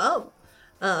you up.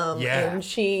 And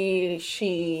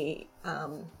she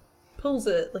pulls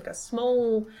a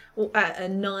small a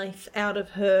knife out of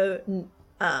her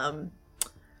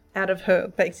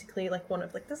basically like one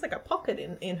of like there's like a pocket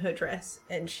in her dress,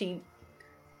 and she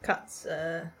cuts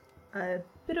a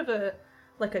bit of a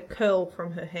like a curl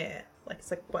from her hair, like it's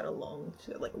like quite a long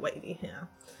like wavy hair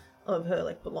of her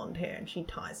like blonde hair, and she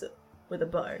ties it with a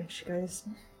bow. She goes,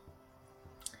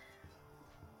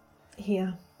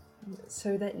 here,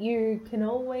 so that you can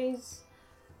always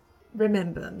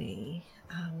remember me.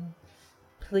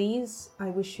 Please, I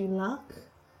wish you luck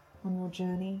on your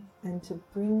journey, and to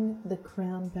bring the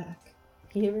crown back.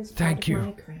 Here is part of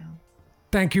my crown.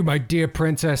 Thank you, my dear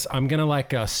princess. I'm gonna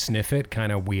like sniff it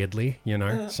kind of weirdly, you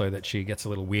know, so that she gets a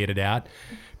little weirded out.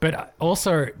 But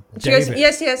also, David. She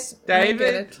goes, yes.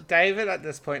 David at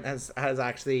this point has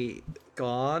actually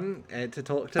gone to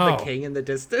talk to the king in the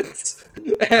distance.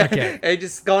 Okay. And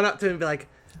just gone up to him and be like,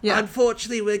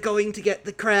 unfortunately, we're going to get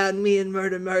the crown, me and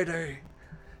Murder,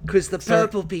 because the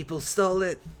purple people stole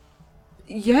it.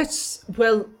 Yes,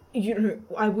 well, you know,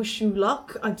 I wish you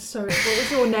luck. I'm sorry, what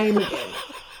was your name again?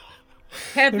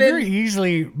 They're very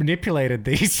easily manipulated,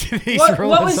 these what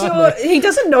was your... He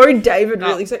doesn't know David,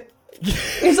 really.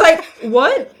 He's like,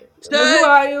 what? Who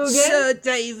are you again? Sir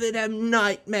David M.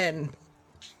 Nightman.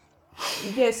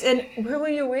 Yes, and who are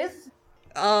you with?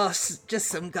 Oh, just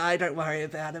some guy, don't worry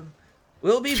about him.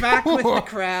 We'll be back with the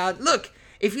crowd. Look,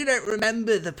 if you don't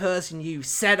remember the person you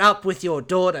set up with your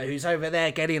daughter who's over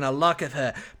there getting a lock of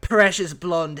her precious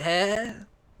blonde hair,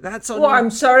 that's on I'm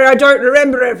sorry, I don't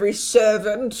remember every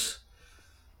servant.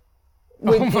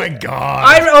 Oh my god.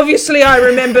 I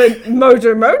remember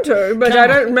Moto, but I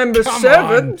don't remember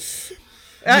servants.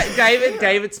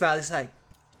 David smiles. He's like,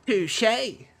 touche.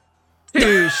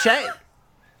 It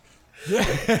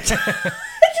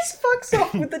just fucks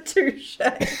off with the touche.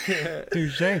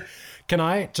 Touche. Can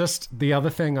I the other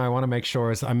thing I want to make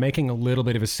sure is I'm making a little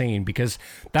bit of a scene, because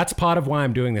that's part of why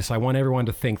I'm doing this. I want everyone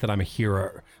to think that I'm a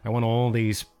hero. I want all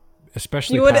these,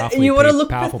 especially you want to look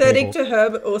pathetic people to her,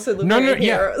 but also look like a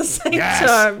hero at the same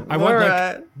time. I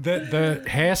want the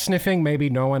hair sniffing. Maybe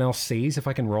no one else sees. If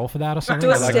I can roll for that or something.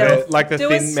 Like the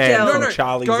thin man from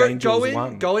Charlie's Angels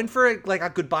 1. Go in for a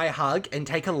goodbye hug and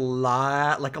take a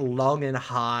long and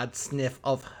hard sniff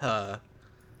of her.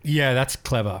 Yeah, that's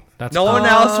clever. No one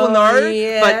else will know,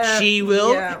 but she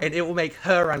will, and it will make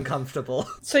her uncomfortable.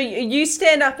 So you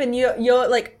stand up and you're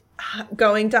like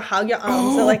going to hug, your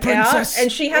arms are like princess. Out,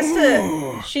 and she has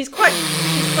to. She's quite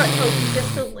she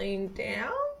has to lean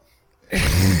down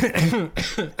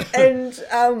and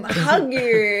hug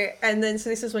you, and then so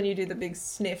this is when you do the big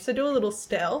sniff. So do a little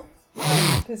stealth.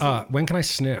 When can I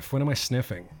sniff? When am I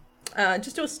sniffing?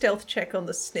 Just do a stealth check on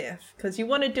the sniff, because you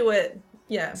want to do it.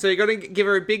 Yeah. So you're going to give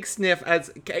her a big sniff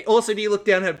as... Also, do you look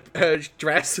down her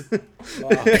dress?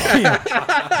 What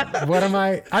am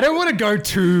I... I don't want to go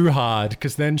too hard,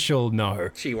 because then she'll know.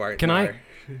 She won't know.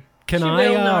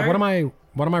 Know.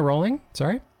 What am I rolling?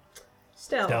 Sorry?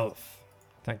 Stealth.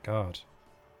 Thank God.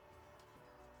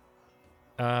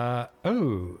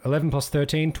 11 plus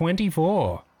 13,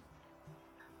 24.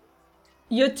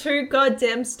 You're too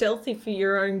goddamn stealthy for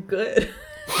your own good.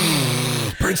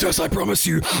 Princess, I promise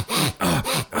you.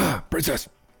 Princess.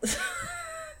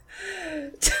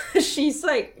 She's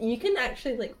like, you can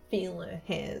actually like feel her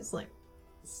hairs like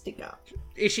stick up.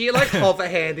 Is she like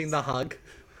hover-handing the hug?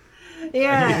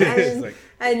 Yeah,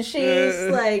 and she's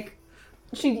like,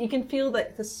 you can feel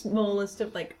like the smallest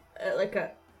of like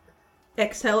a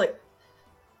exhale, like,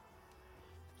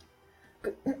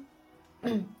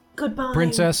 goodbye,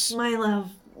 Princess. my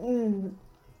love.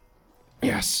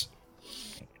 Yes.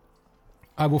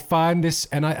 I will find this,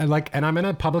 and I'm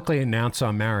gonna publicly announce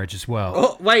our marriage as well.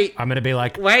 Oh, wait. I'm gonna be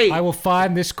like, Wait. I will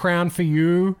find this crown for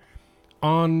you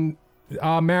on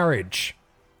our marriage,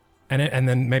 and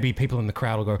then maybe people in the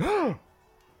crowd will go,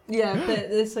 Yeah,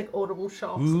 there's like audible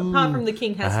shocks. Apart from the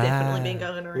king has definitely been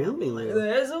going around being like,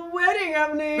 there's a wedding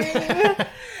happening.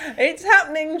 It's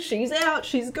happening. She's out.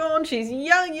 She's gone. She's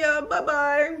young.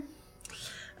 Bye-bye.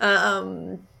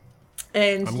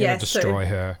 And I'm gonna destroy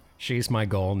her. She's my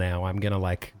goal now. I'm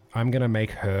gonna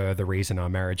make her the reason our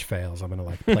marriage fails. I'm gonna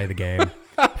like play the game.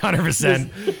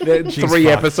 100%. She's 3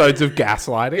 fucked. episodes of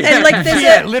gaslighting. And like there's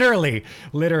Yeah, literally.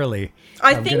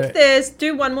 I think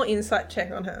do one more insight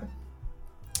check on her.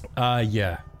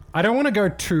 Yeah. I don't want to go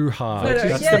too hard. No,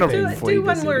 That's yeah, gonna do inflate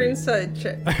one this more idiot. insight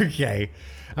check. Okay.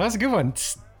 That's a good one.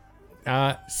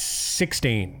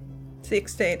 16.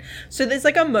 16. So there's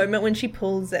like a moment when she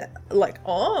pulls it like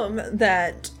arm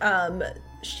that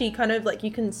she kind of like, you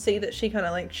can see that she kind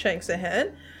of like shakes her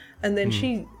head, and then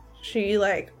she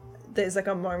like, there's like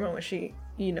a moment where she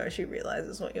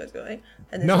realizes what you're doing,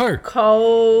 and there's a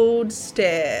cold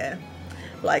stare,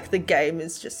 like the game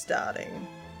is just starting.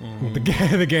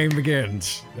 The game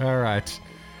begins. All right.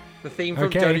 The theme from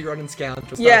Okay. Dirty Rotten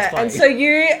Scoundrels. Yeah, and so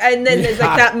and then there's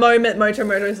like that moment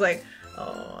Motomoto's like,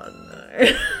 oh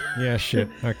no. Yeah, shit.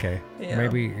 Okay.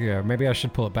 Yeah. Maybe I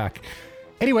should pull it back.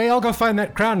 Anyway, I'll go find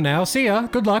that crown now. See ya.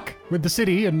 Good luck with the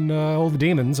city and all the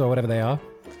demons or whatever they are.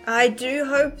 I do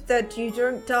hope that you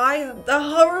don't die a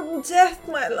horrible death,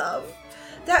 my love.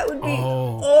 That would be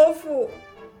awful.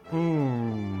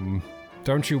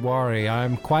 Don't you worry.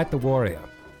 I'm quite the warrior.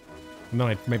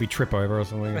 Might maybe trip over or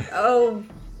something. Oh,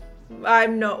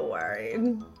 I'm not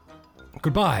worried.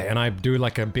 Goodbye. And I do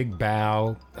like a big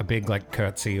bow, a big like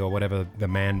curtsy or whatever the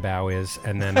man bow is,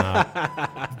 and then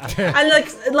And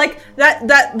like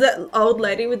that old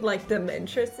lady with like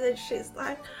dementia said, she's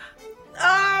like,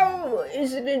 oh,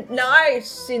 isn't it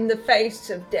nice? In the face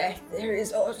of death, there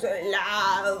is also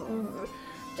love.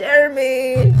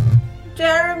 Jeremy.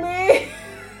 Jeremy.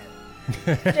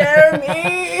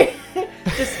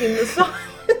 Just in the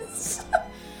silence.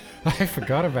 I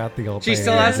forgot about the old She lady.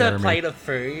 still has her Jeremy. plate of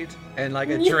food and like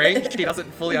a drink. She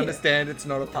doesn't fully understand it's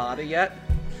not a party yet.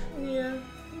 Yeah.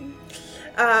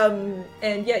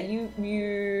 And yeah,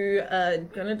 you are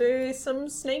gonna do some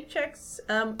sneak checks.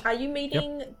 Are you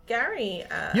meeting Gary?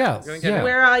 Yeah.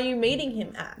 Where are you meeting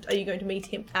him at? Are you going to meet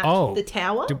him at the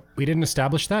tower? We didn't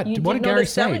establish that. You What did did not Gary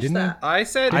say? establish Didn't that. I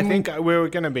said I think we were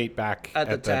gonna meet back At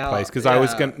the that tower, place because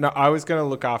yeah. I was gonna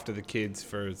look after the kids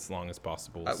for as long as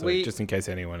possible, so just in case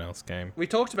anyone else came. we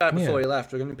talked about it before Yeah. we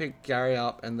left. We're going to pick Gary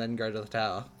up and then go to the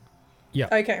tower.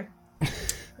 Okay.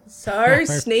 So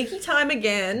sneaky time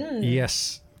again.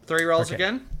 Yes. 3 rolls Okay.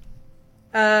 again.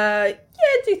 Yeah,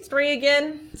 do 3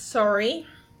 again. Sorry.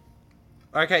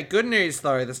 Okay, good news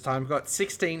though. This time we've got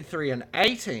 16, 3, and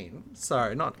 18.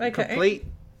 So not a Okay. complete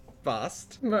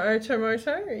bust. Moto,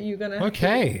 are you gonna?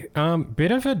 Okay.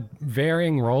 Bit of a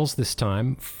varying rolls this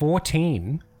time.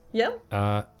 14. Yeah.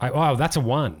 Wow, that's a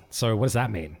 1. So what does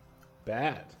that mean?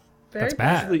 Bad. Very That's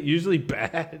bad. Usually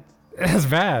bad. That's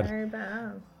bad. Very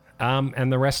bad.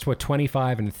 And the rest were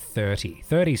 25 and 30.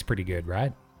 30's pretty good,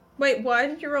 right? Wait, why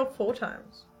did you roll 4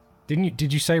 times?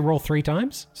 Did you say roll 3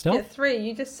 times still? Yeah, 3.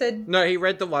 You just said. No, he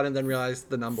read the 1 and then realized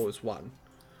the number was 1.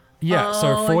 Yeah, Oh, so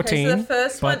okay, 14, so the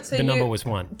first but one, so the number you- was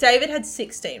 1. David had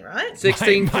 16, right?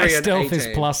 16, my 3, and stealth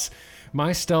 18.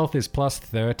 my stealth is plus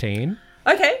 13.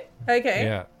 Okay.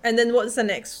 Yeah. And then what's the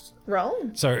next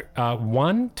roll? So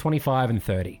 1, 25, and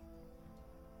 30.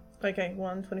 Okay,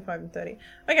 1, 25, and 30.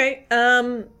 Okay,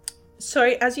 so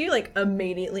as you like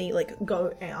immediately like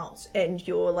go out and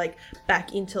you're like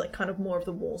back into like kind of more of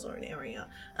the war zone area,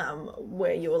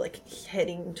 where you're like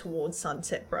heading towards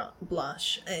Sunset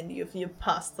Blush, and you've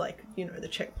passed like, you know, the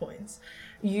checkpoints,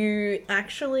 you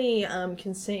actually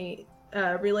can see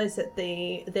realize that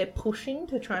they're pushing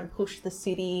to try and push the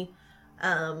city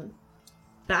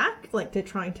back, like they're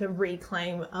trying to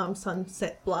reclaim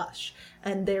Sunset Blush,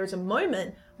 and there is a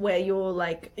moment where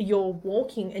you're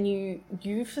walking and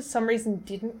you for some reason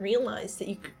didn't realize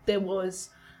that there was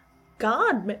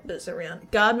guard members around.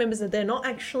 Guard members, that they're not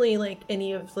actually like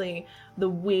any of the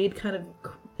weird kind of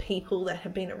people that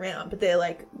have been around, but they're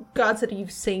like guards that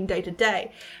you've seen day to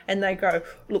day, and they go,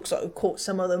 looks like we caught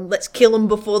some of them, let's kill them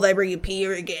before they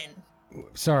reappear again.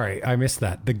 Sorry, I missed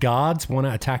that. The guards want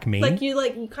to attack me?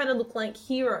 You kind of look like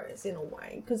heroes in a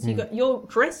way, because you're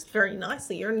dressed very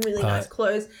nicely, you're in really nice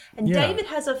clothes, and David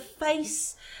has a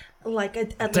face like a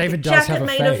jacket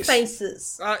made of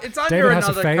faces. It's under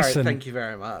another coat, thank you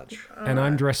very much. And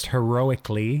I'm dressed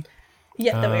heroically.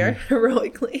 Yeah, there we go,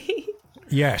 heroically.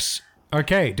 Yes.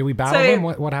 Okay, do we battle them?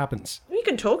 What happens? You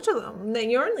can talk to them. Then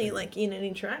you're only like in an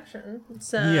interaction.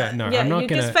 So I'm not gonna...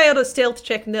 just failed a stealth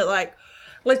check, and they're like,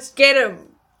 let's get him.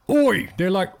 Oi! They're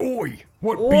like, oi!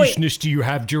 What business do you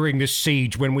have during this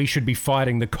siege when we should be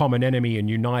fighting the common enemy and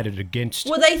united against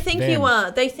Well, they think them? you are.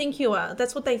 They think you are.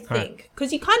 That's what they think.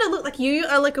 Because you kind of look like you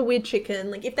are like a weird chicken.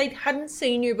 Like, if they hadn't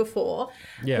seen you before,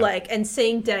 and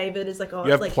seeing David is like, oh,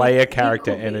 you have like, player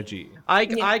character energy. I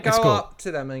go up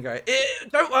to them and go,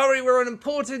 don't worry, we're on an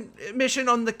important mission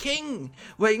on the king.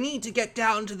 We need to get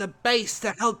down to the base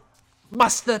to help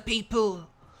muster people.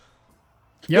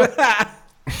 Yep.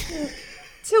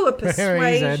 To a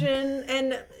persuasion,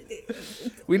 and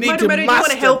we need do you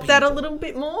want to help that a little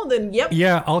bit more? Then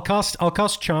Yeah, I'll cast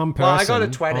charm person. Well, I got a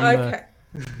 20. Okay.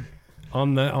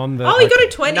 On the. Oh, you got a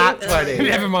 20. Not 20.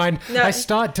 Never mind. No. I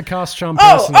start to cast charm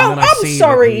person, and then I see. I'm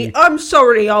sorry. I'm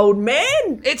sorry, old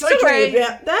man. It's sorry okay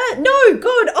about that. No,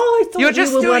 God. Oh, I thought You're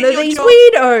just you were one doing of your these job.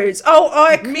 weirdos.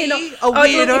 Oh, Me, a look,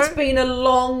 weirdo? it's been a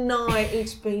long night.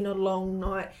 It's been a long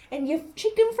night. And your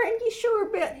chicken friend, you sure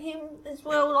about him as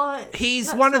well? Like, He's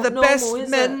that's one of not the best normal, is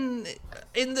men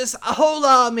in this whole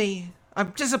army.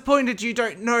 I'm disappointed you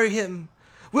don't know him.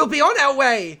 We'll be on our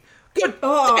way. Good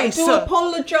Oh, day, I do sir.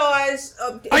 apologise.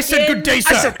 I said good day,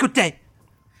 sir. I said good day.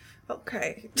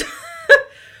 Okay.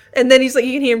 And then he's like,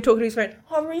 you can hear him talking to his friend.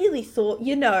 I really thought,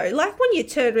 like when you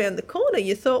turned around the corner,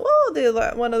 you thought, oh, they're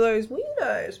like one of those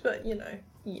weirdos. But,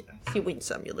 you win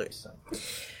some, you lose some.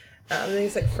 And then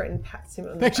his friend pats him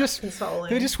on the back, consoling.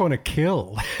 They just want to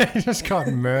kill. They just got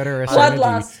murderous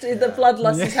Bloodlust. energy. The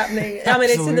bloodlust is happening. I mean,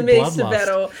 it's in the midst of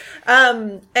battle.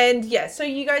 So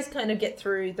you guys kind of get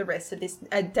through the rest of this.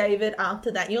 David,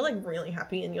 after that, you're really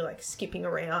happy, and you're skipping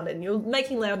around and you're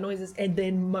making loud noises. And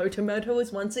then Moto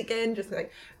is once again just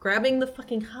grabbing the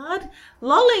fucking hard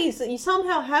lollies that you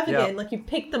somehow have again. Like you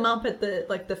picked them up at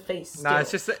the feast. No,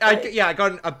 it's just I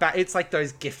got a bag. It's like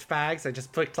those gift bags. I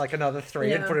just picked another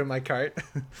 3 and put it in my coat.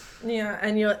 Yeah,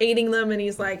 and you're eating them, and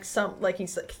he's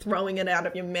he's throwing it out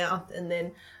of your mouth, and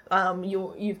then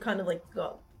you've kind of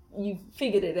you've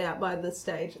figured it out by the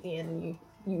stage at the end, and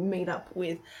you meet up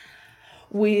with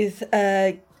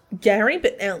Gary,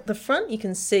 but out the front you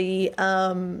can see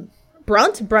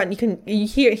Brunt, you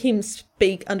hear him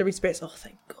speak under his breath. Oh,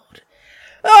 thank God.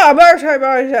 Oh,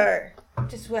 Moto.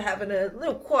 Just we're having a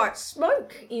little quiet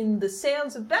smoke in the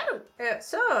sounds of battle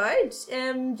outside.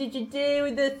 Did you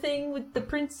do the thing with the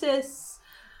princess?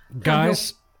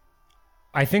 Guys,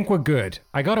 I think we're good.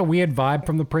 I got a weird vibe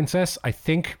from the princess. I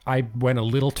think I went a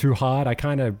little too hard. I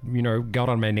kind of, got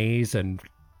on my knees and,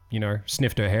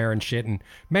 sniffed her hair and shit. And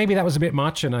maybe that was a bit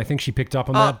much, and I think she picked up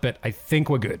on that. But I think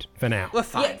we're good for now. We're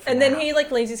fine. Yeah, and then he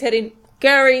leans his head in.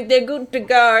 Gary, they're good to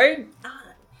go.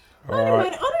 I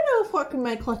don't know if I can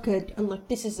make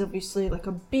this is obviously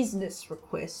a business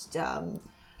request.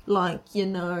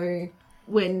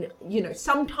 When,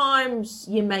 sometimes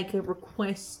you make a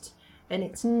request and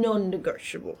it's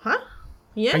non-negotiable, huh?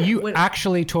 Yeah. Are you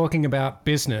actually talking about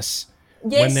business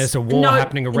when there's a war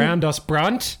happening around us,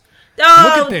 Brunt?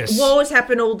 Oh, look at this. Wars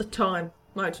happen all the time.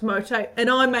 Moto, and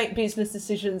I make business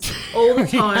decisions all the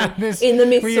time in the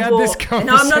midst of war. This and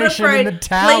I'm not afraid. In the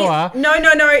tower. Please,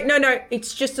 no.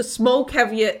 It's just a small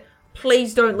caveat.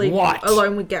 Please don't leave me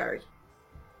alone with Gary.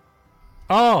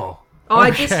 Oh, I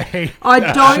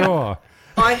don't. Sure.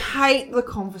 I hate the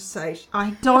conversation. I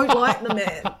don't like the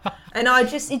man, and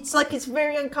it's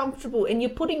very uncomfortable. And you're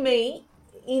putting me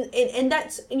in, and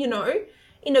that's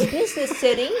in a business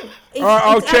setting.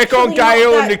 I'll check on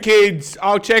Gail and the kids.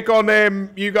 I'll check on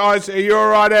them. You guys, are you all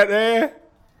right out there?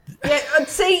 Yeah,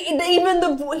 see, even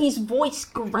his voice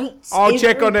grates. I'll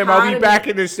check on them. I'll be back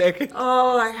in a second.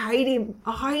 Oh, I hate him.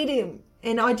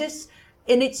 And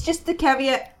it's just the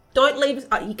caveat. Don't leave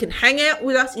us. You can hang out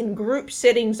with us in group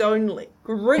settings only.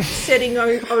 Group setting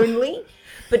only,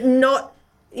 but not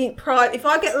in private. If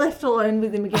I get left alone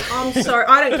with him again, I'm sorry.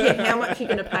 I don't care how much you're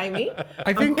going to pay me.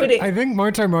 I think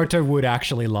Moto would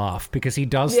actually laugh because he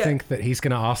does think that he's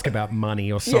going to ask about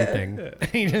money or something. Yeah.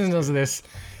 He just does this.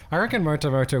 I reckon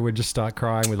Moto would just start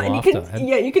crying with And laughter.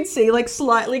 you can see like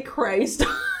slightly crazed.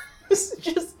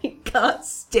 Just he can't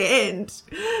stand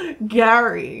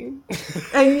Gary,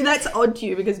 and that's odd to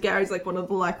you because Gary's like one of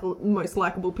the most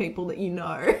likable people that you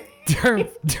know.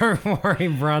 Don't worry,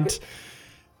 Brunt.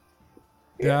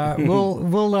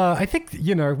 We'll I think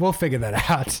we'll figure that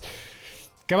out.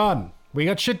 Come on, we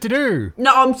got shit to do.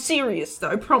 No, I'm serious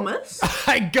though. Promise.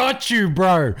 I got you,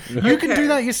 bro. You can do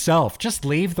that yourself. Just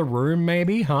leave the room,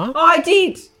 maybe, huh? Oh, I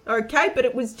did. Okay, but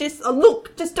it was just a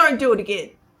look. Just don't do it again.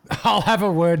 I'll have a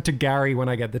word to Gary when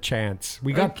I get the chance.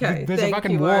 There's a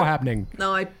fucking war happening.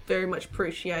 No, I very much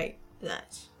appreciate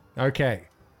that. Okay.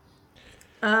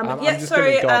 I'm just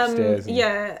gonna go upstairs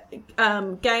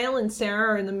Gail and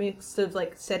Sarah are in the midst of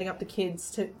like setting up the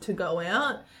kids to go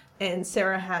out, and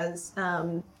Sarah has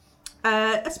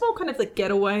a small kind of like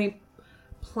getaway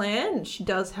plan. She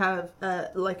does have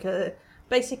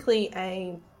basically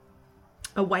a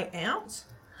way out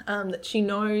that she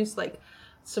knows, like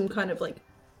some kind of like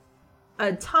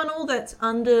a tunnel that's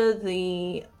under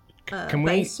the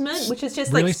basement, which is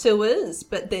just like sewers,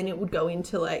 but then it would go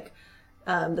into like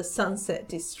the Sunset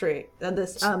District.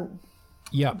 Sorry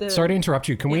to interrupt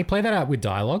you. Can we play that out with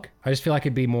dialogue? I just feel like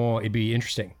it'd be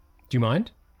interesting. Do you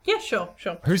mind? Yeah, sure.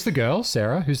 Who's the girl?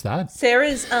 Sarah? Who's that?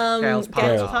 Sarah's Gail's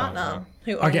partner,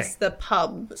 who owns the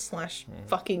pub /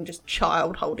 fucking just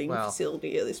child holding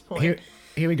facility at this point.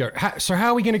 Here we go. So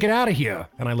how are we going to get out of here?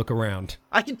 And I look around.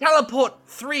 I can teleport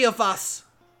 3 of us.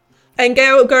 And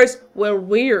Gail goes, well,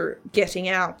 we're getting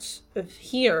out of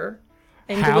here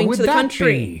and going to the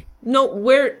country. Be? No,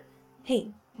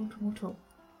 hey, Moto,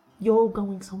 you're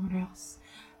going somewhere else.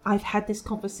 I've had this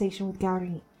conversation with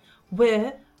Gary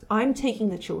where I'm taking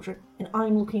the children and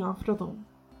I'm looking after them.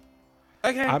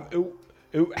 Okay.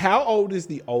 How old is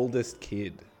the oldest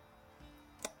kid?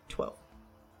 12.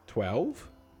 12?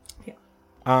 Yeah.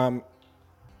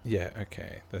 Yeah,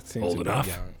 okay. That seems old enough.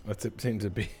 Young. That seems a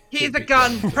bit. Here's a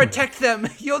gun. Protect them.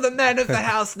 You're the man of the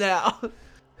house now.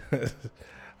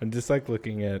 I'm just like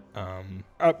looking at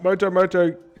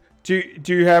Moto. Do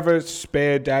you have a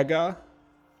spare dagger?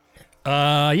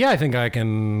 Yeah, I think I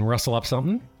can rustle up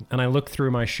something. And I look through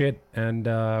my shit, and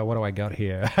what do I got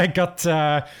here? I got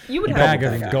a bag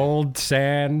of gold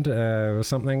sand or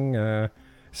something.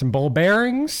 Some ball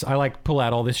bearings. I like pull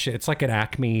out all this shit. It's like an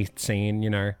Acme scene,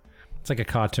 It's like a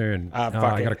cartoon. I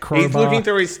got a crowbar. He's looking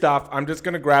through his stuff. I'm just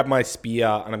going to grab my spear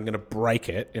and I'm going to break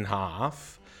it in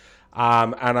half.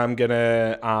 And I'm going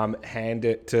to hand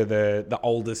it to the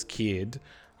oldest kid.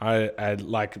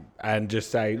 And just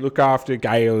say, look after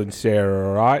Gail and Sarah,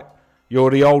 all right?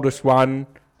 You're the oldest one.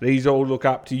 These all look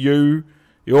up to you.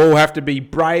 You all have to be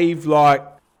brave like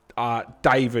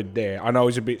David there. I know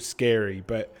he's a bit scary,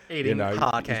 but eating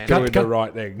hard he's doing the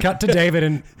right thing. Cut to David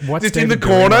and what's just David in the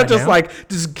corner, right just now?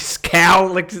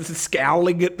 just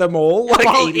scowling at them all,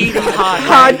 like eating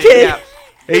hard candy. Yeah.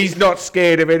 He's not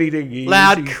scared of anything.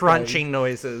 Loud crunching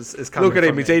noises is coming. Look at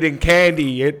him. He's eating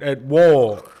candy at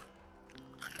war.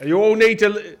 You all need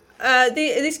to.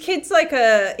 This kid's like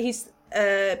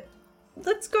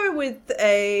let's go with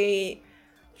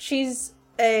she's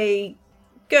a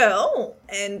girl,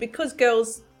 and because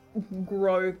girls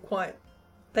grow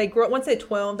once they're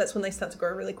 12, that's when they start to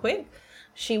grow really quick.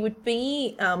 She would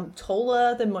be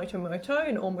taller than Moto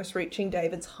and almost reaching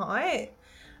David's height.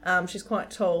 She's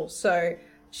quite tall, so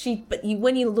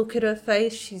when you look at her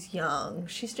face, she's young.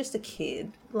 She's just a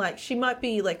kid. Like, she might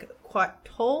be like quite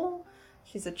tall.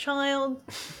 She's a child.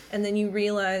 And then you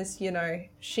realize,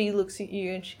 she looks at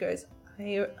you and she goes,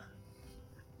 I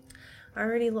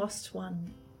already lost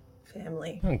one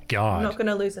family. Oh, God. I'm not going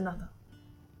to lose another.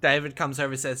 David comes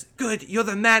over and says, good, you're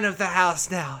the man of the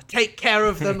house now. Take care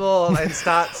of them all, and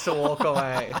starts to walk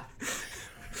away.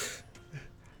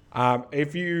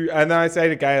 And I say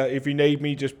to Gail, if you need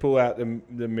me, just pull out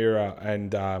the mirror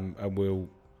and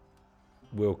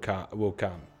we'll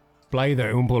come. Play the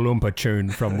Oompa Loompa tune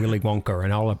from Willy Wonka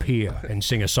and I'll appear and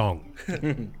sing a song.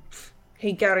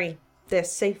 Hey, Gary, they're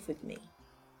safe with me.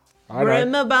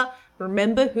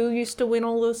 Remember who used to win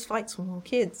all those fights when we were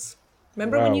kids?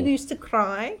 Remember when you used to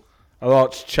cry? A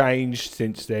lot's changed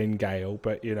since then, Gail,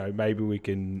 but maybe we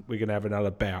can have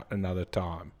another bout another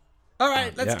time. All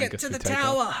right, let's get to the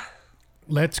tower.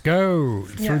 Let's go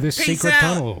through this secret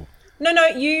tunnel. No,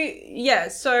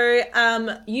 so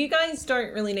you guys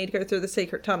don't really need to go through the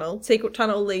secret tunnel. Secret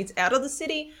tunnel leads out of the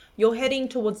city. You're heading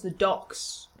towards the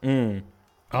docks.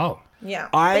 Oh. Yeah.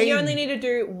 But you only need to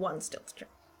do one stealth check.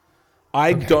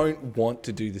 I don't want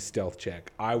to do the stealth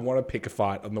check. I want to pick a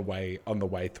fight on the way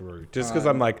through. Just because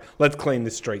I'm like, let's clean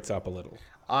the streets up a little.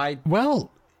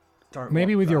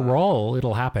 Maybe with your roll,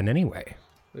 it'll happen anyway.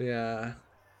 Yeah.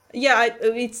 Yeah,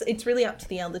 it's really up to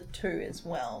the other two as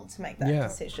well to make that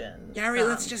decision. Gary,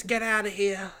 let's just get out of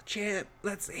here, champ.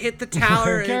 Let's hit the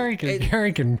tower.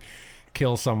 Gary can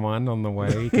kill someone on the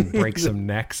way. He can break some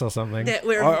necks or something.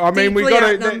 I mean, we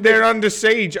got to. They're under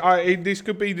siege. This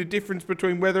could be the difference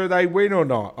between whether they win or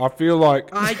not. I feel like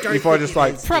if I just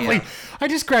like probably, I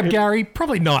just grabbed Gary.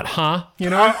 Probably not, huh? You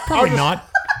know, probably not.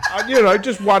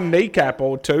 Just one kneecap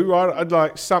or two. I'd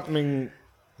like something.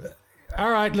 All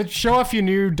right, let's show off your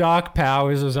new dark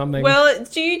powers or something. Well,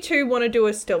 do you two want to do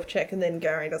a stealth check and then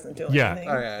Gary doesn't do anything?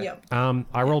 Okay. Yep.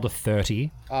 I rolled a 30.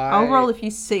 I'll roll if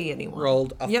you see anyone.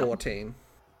 Rolled a 14.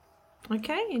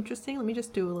 Okay, interesting. Let me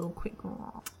just do a little quick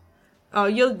roll. Oh,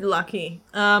 you're lucky.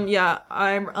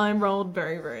 I rolled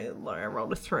very, very low. I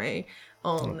rolled a 3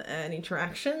 on an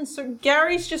interaction. So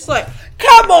Gary's just like,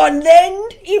 come on then,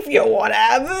 if you want to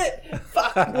have it.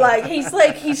 Fuck. He's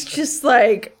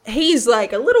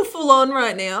like a little full on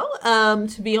right now,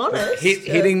 to be honest.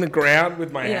 Hitting the ground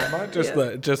with my hammer,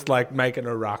 just like making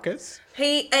a ruckus.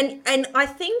 And I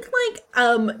think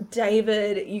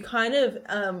David, you kind of,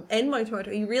 and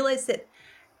Motomoto, you realize that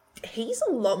he's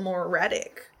a lot more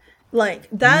erratic.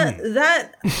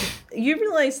 That you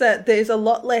realize that there's a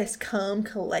lot less calm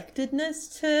collectedness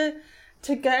to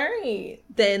Gary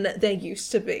than there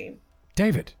used to be.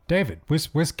 David,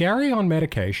 was Gary on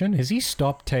medication? Has he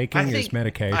stopped taking his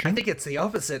medication? I think it's the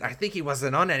opposite. I think he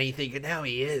wasn't on anything, and now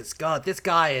he is. God, this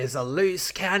guy is a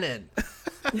loose cannon.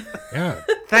 Yeah.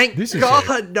 Thank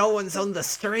God no one's on the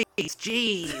streets.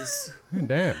 Jeez.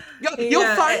 Damn.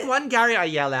 You'll find one, Gary. I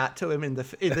yell out to him in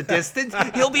the distance.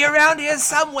 He'll be around here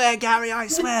somewhere, Gary, I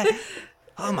swear.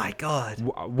 Oh my God.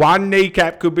 One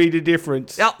kneecap could be the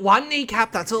difference. Yeah, one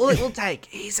kneecap, that's all it will take.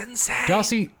 He's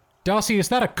insane. Darcy, is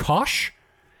that a kosh?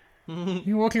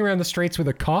 You walking around the streets with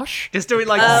a kosh? Just doing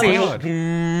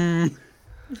seal.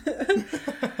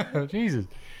 Oh, Jesus.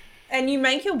 And you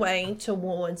make your way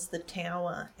towards the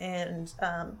tower and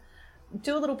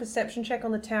do a little perception check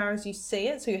on the tower as you see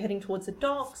it. So you're heading towards the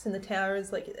docks, and the tower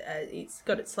is it's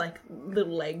got its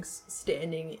little legs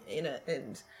standing in it,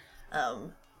 and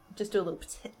just do a little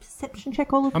perception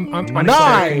check, all of you. I'm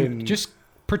 9. Just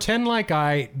pretend like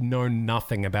I know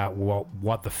nothing about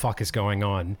what the fuck is going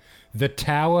on. The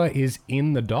tower is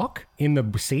in the dock, in the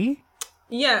sea.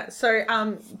 Yeah,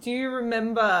 so do you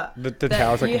remember the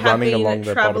tower's running along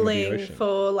the bottom of the ocean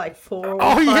for 4 or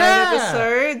 5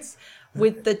 episodes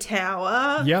with the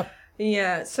tower? Yep.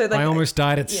 Yeah, so I almost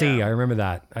died at sea. I remember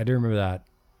that. I do remember that.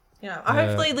 Yeah,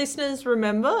 hopefully listeners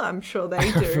remember. I'm sure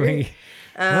they do.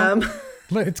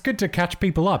 It's good to catch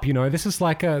people up. You know, this is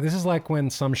like when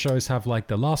some shows have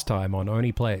the last time on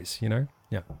Only Plays. You know.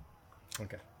 Yeah.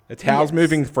 Okay. The tower's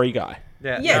moving free guy.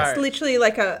 Yeah, it's literally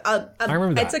like I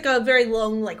remember that. It's like a very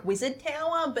long wizard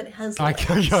tower, but it has I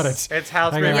got it. It's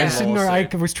house I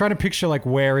was trying to picture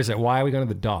where is it? Why are we going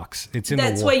to the docks? It's in the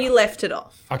water. That's where you left it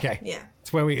off. Okay. Yeah.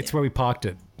 It's where we parked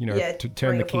it. You know, to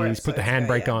turn the keys, put the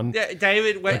handbrake on. Yeah,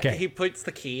 David, he puts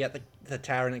the key at the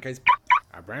tower and it goes.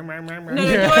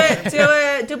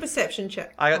 No, do a perception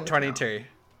check. I got 22.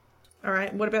 All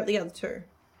right. What about the other two?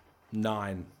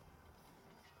 9.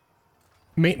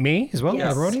 Me as well?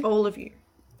 Yes, everybody? all of you.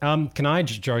 Can I,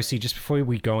 Josie, just before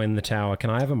we go in the tower, can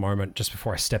I have a moment just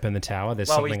before I step in the tower? There's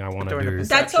something I want to do.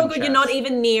 That's all good. You're not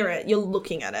even near it. You're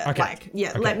looking at it. Okay.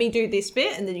 Let me do this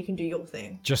bit and then you can do your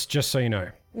thing. Just so you know.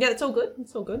 Yeah, it's all good.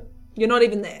 It's all good. You're not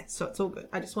even there, so it's all good.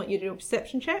 I just want you to do a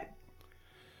perception check.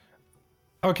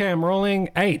 Okay, I'm rolling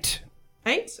 8.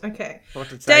 8? Okay. What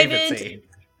did David see?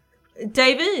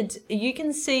 David, you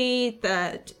can see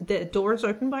that the door is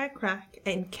open by a crack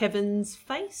and Kevin's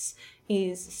face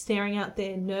is staring out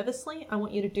there nervously. I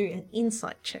want you to do an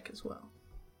insight check as well.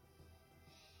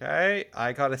 Okay,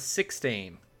 I got a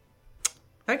 16.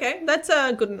 Okay, that's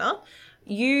good enough.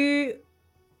 You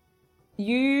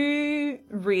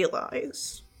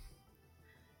realize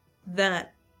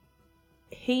that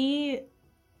he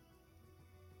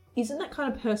isn't that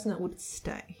kind of person that would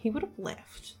stay. He would have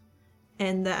left.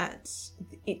 And that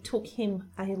it took him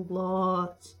a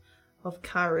lot of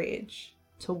courage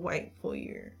to wait for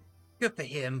you. Good for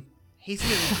him. He's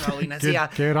really growing as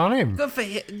Good on him. Good for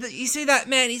him. You see that,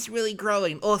 man? He's really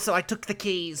growing. Also, I took the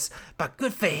keys, but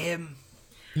good for him.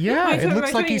 Yeah, it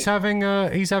looks like he's having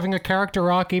a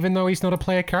character arc, even though he's not a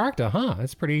player character, huh?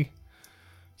 It's pretty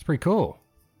cool.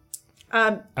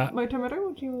 Motomoto,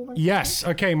 would you like Yes,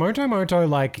 okay,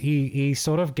 Motomoto, he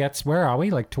sort of gets, where are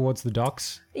we? Towards the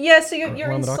docks? Yeah, so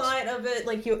you're inside of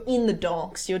it, you're in the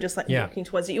docks, you're just walking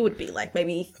towards it. You would be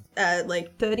maybe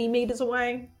 30 meters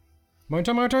away.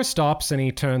 Motomoto stops and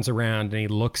he turns around and he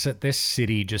looks at this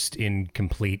city just in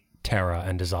complete terror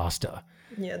and disaster.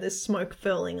 Yeah, there's smoke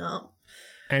filling up.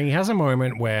 And he has a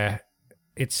moment where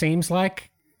it seems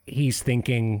like he's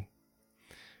thinking,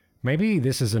 maybe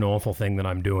this is an awful thing that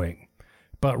I'm doing.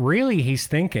 But really he's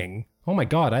thinking, oh my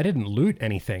God, I didn't loot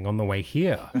anything on the way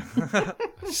here.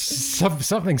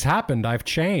 Something's happened. I've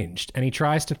changed. And he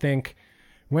tries to think,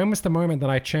 when was the moment that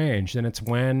I changed? And it's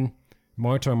when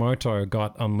Moto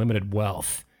got unlimited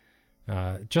wealth.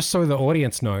 Just so the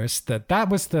audience knows that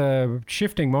was the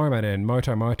shifting moment in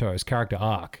Moto's character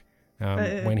arc.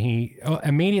 When he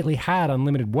immediately had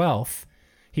unlimited wealth,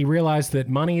 he realized that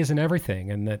money isn't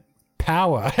everything and that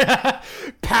power.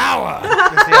 Power!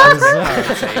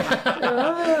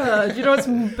 Do you know what's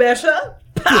better?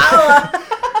 Power!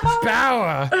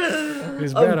 Power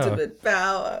is better. Ultimate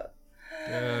power.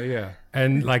 Yeah.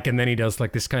 And then he does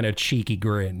like this kind of cheeky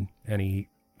grin and he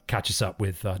catches up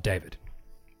with David.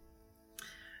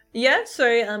 Yeah, so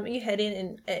you head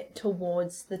in and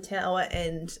towards the tower,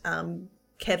 and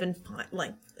Kevin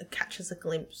catches a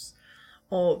glimpse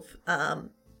of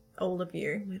all of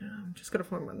you. Wait, I'm just gonna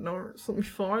find my notes. Let me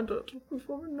find it. Let me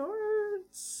find my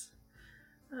notes.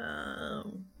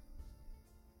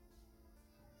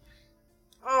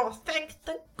 Oh, thank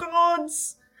the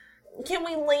gods! Can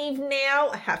we leave now?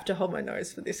 I have to hold my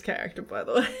nose for this character, by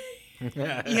the way.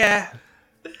 Yeah.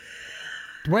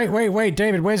 Wait,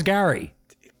 David, where's Gary?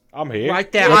 I'm here. Right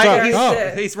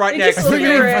there. He's right next just to looking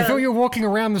me. around. I thought you were walking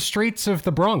around the streets of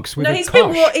the Bronx with No, a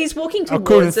he's walking I towards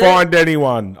couldn't it. find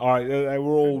anyone. They're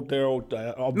all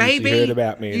obviously Maybe heard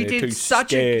about me. you And they're too did such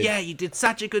scared. you did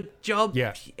such a good job.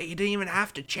 Yeah. You didn't even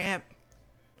have to, champ.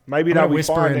 Maybe I'm they'll gonna be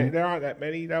whisper fine. in- There aren't that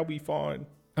many. They'll be fine.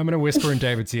 I'm going to whisper in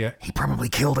David's ear. He probably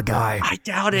killed a guy. I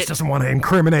doubt He it. just doesn't want to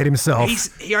incriminate himself.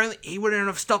 He wouldn't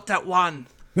have stopped at one.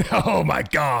 Oh my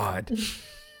God.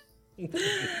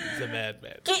 He's a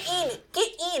madman. Get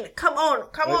in! Come on!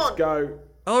 Let's go.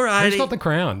 Alrighty. Who's got the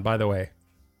crown, by the way?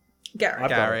 Gary.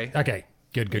 Gary. Okay,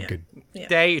 good.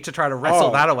 Dare you to try to wrestle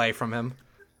Oh. that away from him.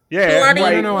 Yeah. Bloody-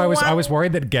 wait. No, I was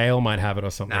worried that Gail might have it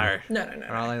or something. No. No.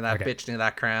 We're only that Okay. bitch near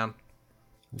that crown.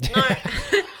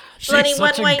 She's Bloody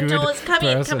such a one-way good doors. Come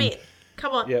person. in.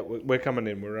 Come on. Yeah, we're coming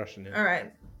in. We're rushing in. All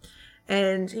right.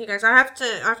 And he goes, I have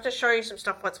to show you some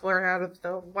stuff once we're out of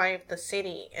the way of the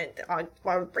city. And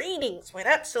my readings went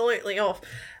absolutely off.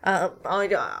 I've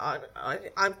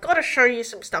got to show you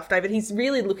some stuff, David. He's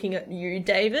really looking at you,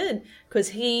 David, because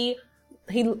he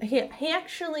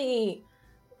actually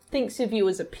thinks of you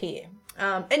as a peer.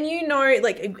 And you know,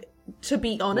 like, to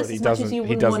be honest, He as much as you he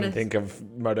wouldn't doesn't want to think of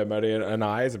Moto and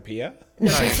I as a peer.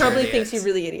 No, he probably thinks you're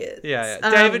really idiots. Yeah.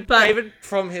 but David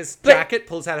from his jacket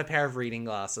pulls out a pair of reading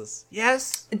glasses.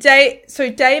 Yes.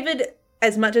 So David,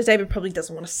 as much as David probably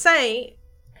doesn't want to say,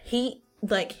 he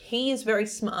is very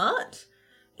smart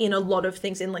in a lot of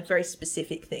things, in like very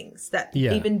specific things that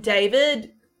even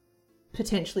David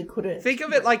potentially couldn't. Think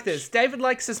of it like this: David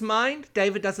likes his mind.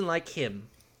 David doesn't like him.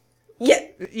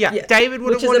 Yeah. David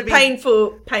wouldn't which is want a to be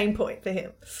painful pain point for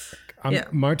him.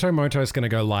 Moto's going to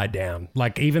go lie down.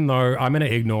 Like, even though I'm going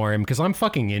to ignore him because I'm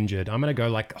fucking injured, I'm going to go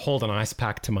like hold an ice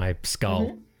pack to my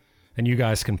skull. And you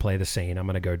guys can play the scene. I'm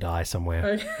going to go die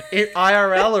somewhere.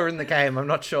 IRL or in the game. I'm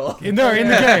not sure. No, in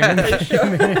the game. I'm not sure.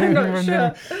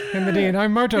 In the D.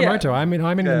 I'm Moto. I'm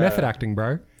in method acting,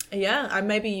 bro. Yeah,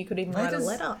 maybe you could even write a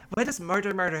letter. Where does Moto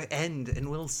end and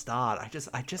we'll start? I just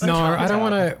No, I don't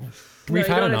want to. We've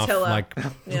you had don't wanna enough. tell her. Like,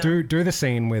 Yeah. do the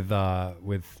scene with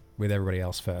everybody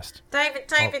else first. David,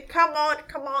 come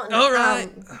on. All right.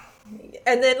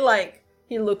 And then like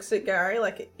he looks at Gary,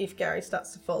 like if Gary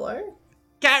starts to follow.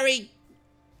 Gary,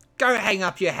 go hang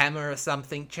up your hammer or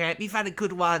something, champ. You've had a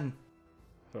good one.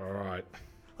 All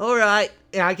right.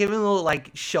 Yeah, I give him a little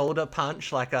like shoulder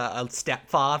punch, like a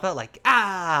stepfather, like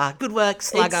good work,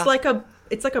 slugger.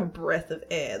 It's like a breath of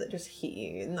air that just hit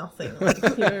you. Nothing. Like, you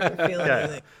don't feel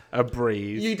anything. A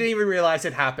breeze. You didn't even realize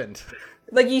it happened.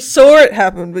 Like you saw it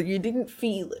happen, but you didn't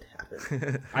feel it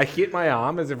happen. I hit my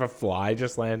arm as if a fly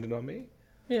just landed on me.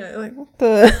 Yeah, like what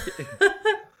the.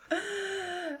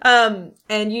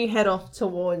 And you head off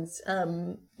towards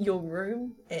your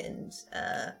room, and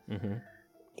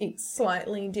it's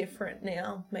slightly different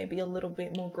now, maybe a little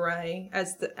bit more grey.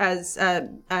 As a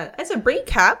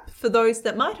recap for those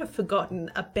that might have forgotten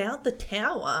about the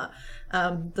tower,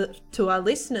 to our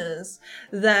listeners,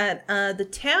 that the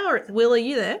tower. Will, are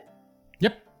you there?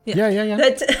 Yep. Yeah.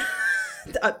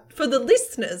 That, for the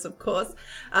listeners, of course,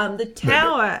 the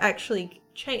tower actually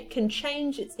can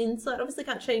change its inside. Obviously,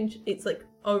 can't change its like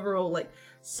overall like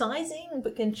sizing,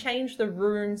 but can change the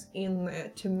rooms in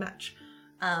there to match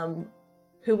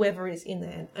whoever is in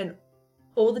there. And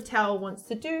all the tower wants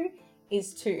to do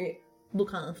is to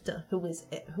look after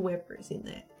whoever is in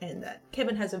there, and that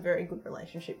Kevin has a very good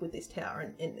relationship with this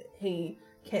tower, and he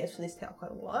cares for this tower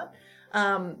quite a lot.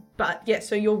 But yeah,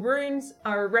 so your rooms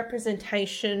are a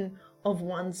representation of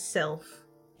oneself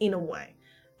in a way.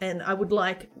 And I would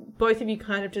like both of you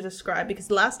kind of to describe,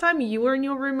 because last time you were in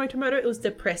your room, Motomoto, it was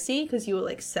depressing because you were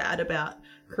like sad about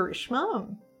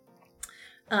Karishma.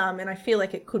 And I feel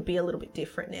like it could be a little bit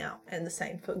different now, and the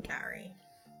same for Gary.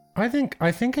 I think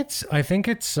it's I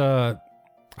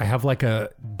have like a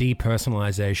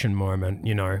depersonalization moment,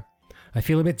 you know. I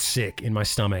feel a bit sick in my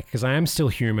stomach because I am still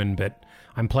human, but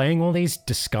I'm playing all these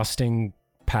disgusting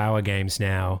power games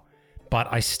now, but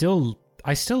I still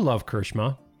love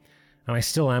Karishma, and I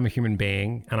still am a human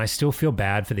being, and I still feel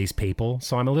bad for these people,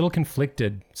 so I'm a little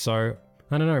conflicted. So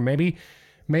I don't know, maybe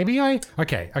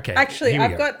okay. Actually,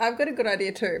 I've got a good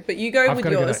idea too, but you go with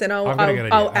yours, and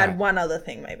I'll add one other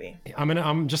thing maybe.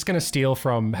 I'm just gonna steal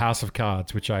from House of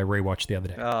Cards, which I rewatched the other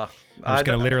day. I'm just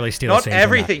gonna literally steal. Not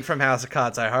everything from House of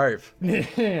Cards, I hope.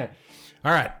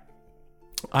 All right.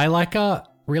 I like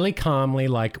really calmly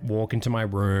walk into my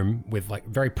room with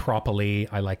very properly.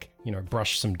 I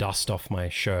brush some dust off my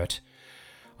shirt.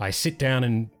 I sit down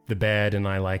in the bed and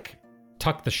I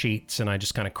tuck the sheets and I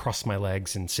just kind of cross my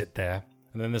legs and sit there.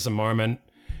 And then there's a moment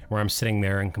where I'm sitting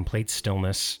there in complete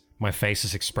stillness. My face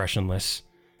is expressionless.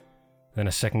 Then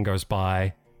a second goes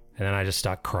by and then I just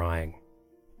start crying.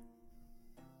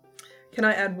 Can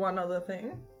I add one other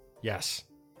thing? Yes.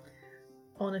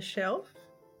 On a shelf,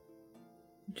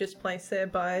 just placed there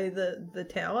by the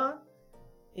tower,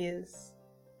 is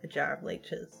a jar of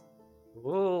leeches.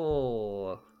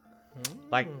 Ooh.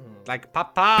 Like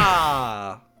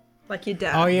Papa. Like your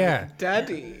dad. Oh, yeah.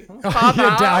 Daddy.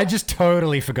 I just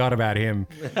totally forgot about him.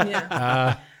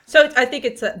 Yeah. So I think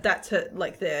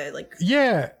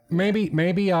Yeah,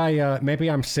 maybe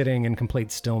I'm sitting in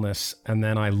complete stillness, and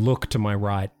then I look to my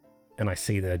right and I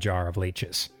see the jar of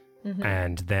leeches. Mm-hmm.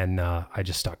 And then I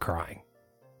just start crying.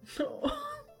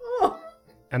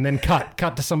 And then cut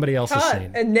to somebody else's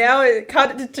scene. And now it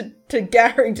cut to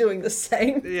Gary doing the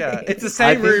same thing. Yeah, it's the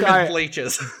same room with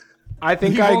leeches. I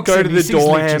think I go to the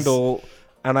door handle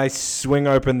and I swing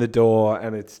open the door,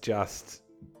 and it's just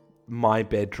my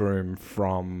bedroom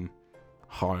from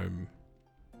home,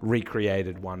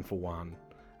 recreated one for one.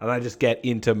 And I just get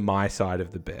into my side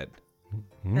of the bed.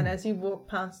 And as you walk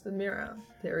past the mirror,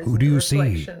 there is Who do you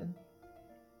reflection.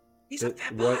 He's a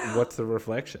vampire. What's the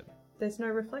reflection? There's no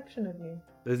reflection of you.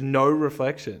 There's no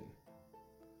reflection.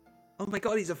 Oh my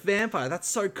god, he's a vampire. That's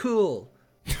so cool.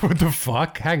 What the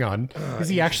fuck? Hang on. Is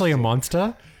he actually a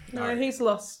monster? No, he's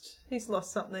lost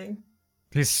something.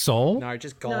 His soul? No,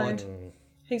 just gone. No.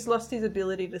 He's lost his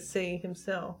ability to see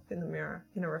himself in the mirror,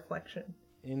 in a reflection.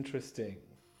 Interesting.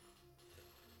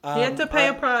 He had to pay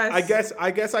a price.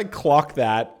 I guess I clock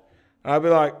that. I'd be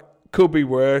like, could be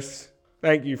worse.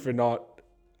 Thank you for not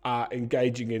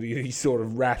engaging in any sort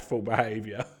of wrathful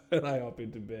behavior. And I hop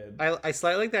into bed. I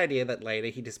slightly like the idea that later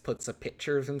he just puts a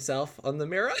picture of himself on the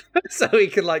mirror so he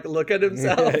can look at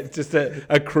himself. Yeah, just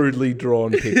a crudely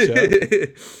drawn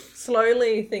picture.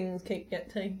 Slowly things keep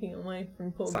taking away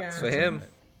from poor Gary. Sucks for him.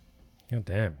 God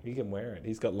damn. He can wear it.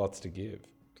 He's got lots to give.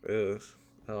 Ugh.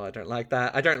 Oh, I don't like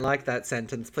that. I don't like that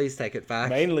sentence. Please take it back.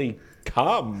 Mainly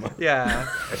come. Yeah.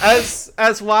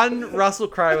 As one Russell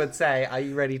Crowe would say, are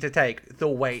you ready to take the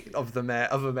weight of a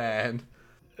man?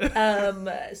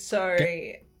 So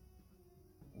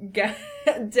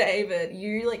David,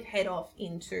 you head off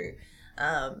into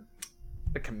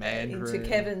The command room. into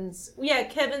Kevin's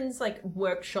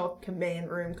workshop command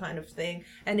room kind of thing,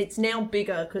 and it's now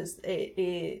bigger because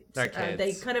they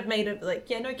kind of made it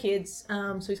no kids,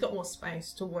 so he's got more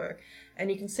space to work,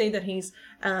 and you can see that he's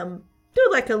do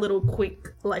a little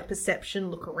quick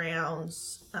perception look around.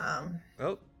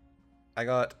 Oh, I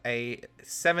got a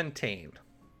 17.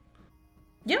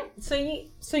 Yeah, so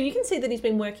you can see that he's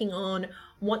been working on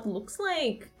what looks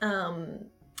like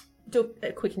do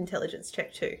a quick intelligence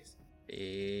check too.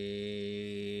 Easy.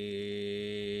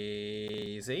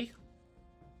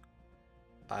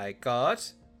 I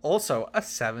got also a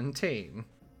 17.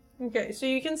 Okay, so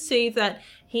you can see that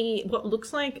what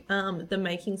looks like the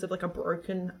makings of a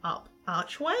broken up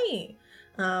archway,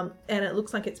 and it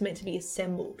looks like it's meant to be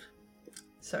assembled.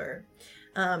 So,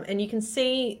 and you can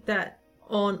see that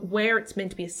on where it's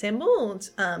meant to be assembled,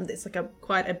 there's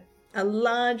quite a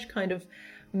large kind of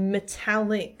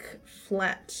metallic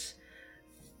flat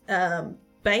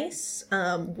base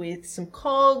with some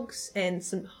cogs and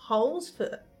some holes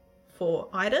for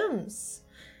items,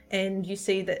 and you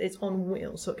see that it's on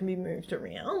wheels so it can be moved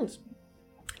around,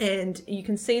 and you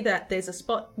can see that there's a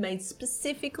spot made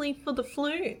specifically for the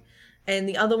flute, and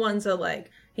the other ones are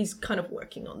he's kind of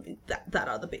working on that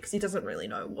other bit because he doesn't really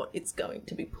know what it's going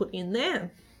to be put in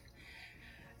there.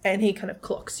 And he kind of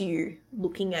clocks you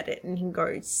looking at it, and he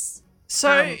goes,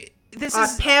 So this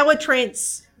is power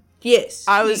trance. Yes.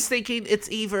 I was thinking it's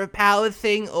either a power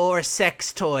thing or a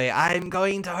sex toy. I'm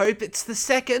going to hope it's the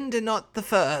second and not the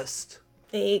first.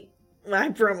 I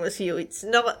promise you, it's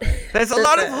not. There's a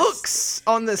lot of hooks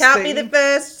on this Can't thing. be the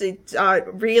first.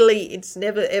 It's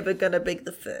never ever gonna be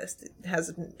the first. It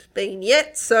hasn't been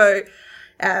yet, so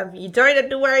you don't have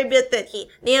to worry about that here.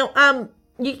 Now,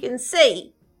 you can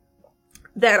see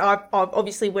that I'm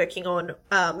obviously working on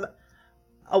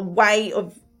a way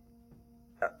of.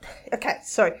 Okay,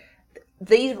 so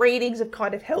these readings have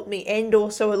kind of helped me, and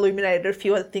also illuminated a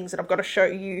few other things that I've got to show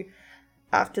you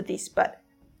after this. But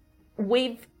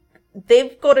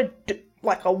they've got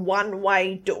a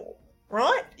one-way door,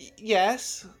 right?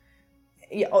 Yes.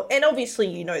 Yeah, and obviously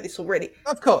you know this already.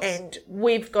 Of course. And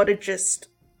we've got to just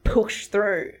push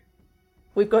through.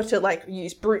 We've got to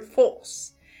use brute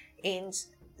force. And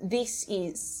this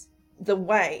is the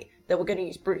way that we're going to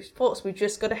use brute force. We've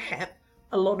just got to have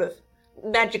a lot of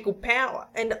magical power.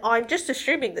 And I'm just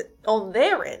assuming that on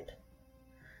their end,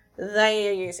 they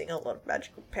are using a lot of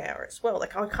magical power as well. I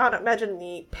can't imagine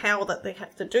the power that they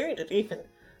have to do to even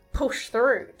push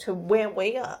through to where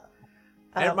we are.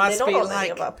 It must they're be not on any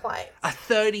like of our planes. a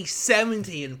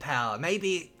 3070 in power.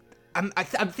 Maybe I'm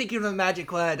thinking of a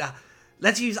magic word.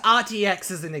 Let's use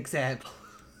RTX as an example.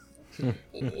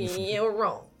 You're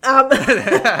wrong.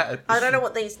 I don't know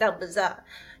what these numbers are.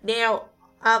 Now,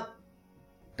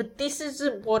 but this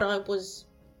isn't what I was...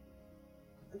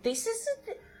 This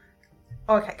isn't...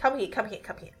 Okay, come here.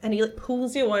 And he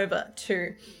pulls you over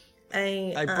to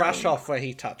a... I brush off where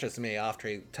he touches me after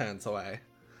he turns away.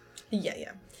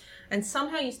 Yeah. And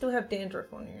somehow you still have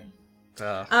dandruff on you.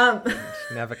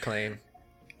 Never clean.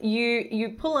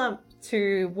 You pull up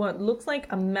to what looks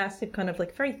like a massive kind of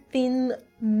very thin,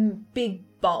 big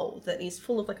bowl that is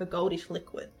full of a goldish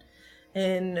liquid.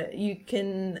 And you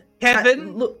can...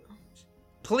 Kevin? Look...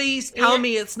 Please tell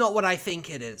me it's not what I think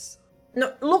it is.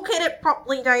 No, look at it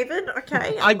properly, David.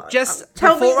 Okay.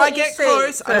 Before I get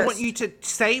close, I want first. you to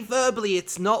say verbally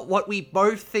it's not what we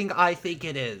both think I think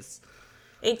it is.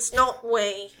 It's not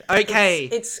we. Okay.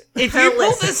 It's if her you pull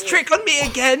lesson. this trick on me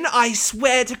again, I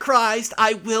swear to Christ,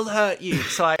 I will hurt you.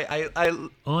 So I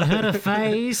had a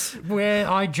phase where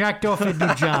I jacked off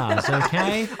into jars,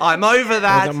 okay? I'm over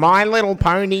that. Was it My Little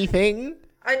Pony thing?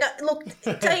 I know. Look,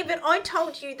 David, I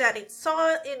told you that it's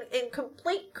in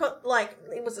complete,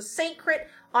 it was a secret.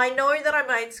 I know that I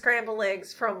made scrambled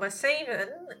eggs from my semen,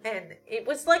 and it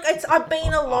was I've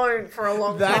been alone for a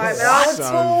long time, and I was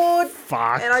bored,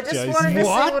 Fuck, and I just Josie. wanted to see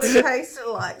what it tasted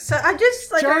like. So I just,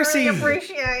 don't Josie. really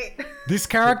appreciate... This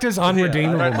character's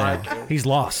unredeemable don't now. like him. He's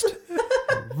lost.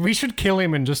 We should kill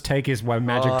him and just take his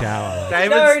magic tower. That's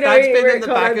No, been in the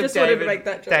retcon, back I of just wanted to make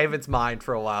that joke. David's mind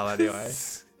for a while anyway.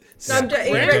 No, I'm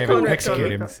David,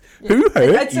 execute him. Who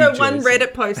hurt It's you, a one Josie?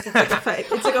 Reddit post.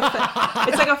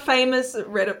 It's like a famous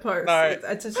Reddit post. No.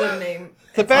 It's just a name.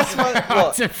 The best one...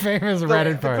 It's a famous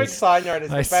Reddit The quick post. side note is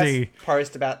the I best see.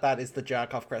 post about that is the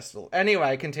jerk off crystal.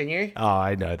 Anyway, continue. Oh,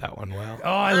 I know that one well. Oh,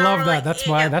 I love that.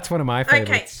 yeah. That's one of my favorites.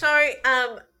 Okay, so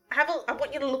I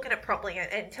want you to look at it properly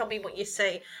and tell me what you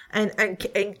see, and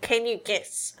can you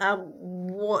guess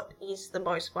what is the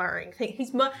most worrying thing?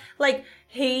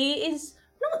 He is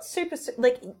not super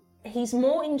he's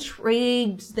more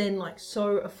intrigued than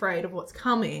so afraid of what's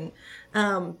coming,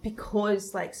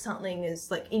 because something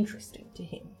is interesting to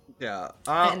him, Yeah.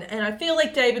 and I feel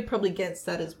like David probably gets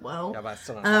that as well. Yeah, but I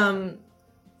still don't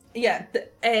Yeah,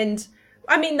 and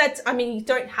you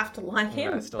don't have to like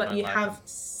him, I still but don't you like have him.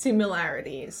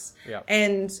 similarities. Yeah.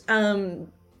 And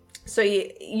so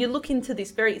you look into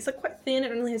this it's quite thin.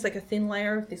 It only has a thin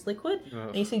layer of this liquid,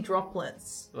 and you see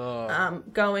droplets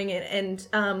going in,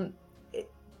 and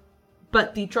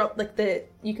but the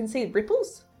you can see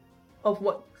ripples of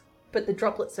but the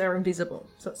droplets are invisible.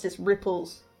 So it's just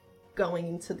ripples going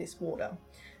into this water,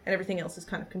 and everything else is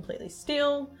kind of completely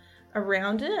still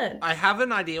around it. I have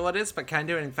an idea what it is, but can I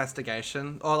do an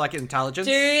investigation or intelligence?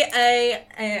 Do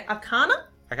a Arcana,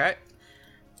 Okay.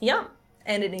 yeah,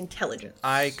 and an Intelligence.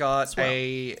 I got as well.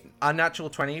 a unnatural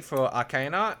 20 for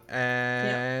Arcana,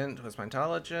 and where's my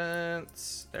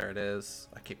intelligence? There it is.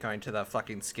 I keep going to the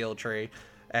fucking skill tree.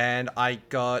 And I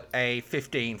got a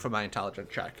 15 for my intelligence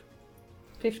check.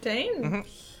 15?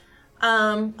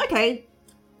 Okay.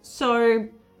 So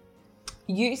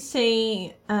you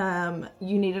see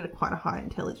you needed quite a high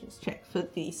intelligence check for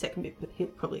the second bit, but he'll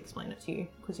probably explain it to you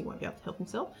because he won't be able to help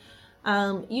himself.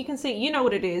 You can see, you know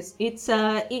what it is. It's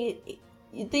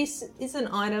this is an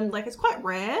item, like, it's quite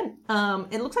rare.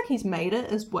 It looks like he's made it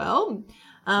as well.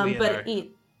 But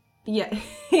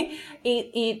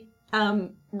it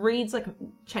reads like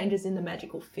changes in the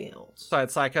magical field. So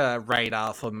it's like a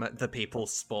radar for the people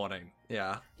spawning.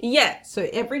 Yeah. Yeah, so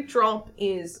every drop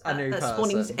is A new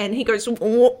spawning, person. and he goes, so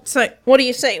what do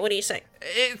you say? What do you say?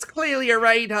 It's clearly a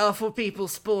radar for people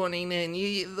spawning in.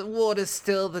 The water's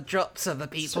still the drops of the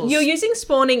people. You're using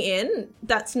spawning in.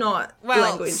 That's not Well,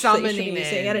 language that you should be summoning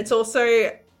using, in. and it's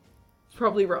also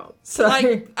probably wrong. So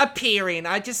like appearing.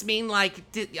 I just mean like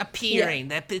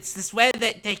appearing. It's this where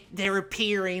they're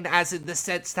appearing, as in the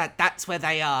sense that that's where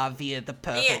they are via the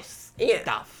purple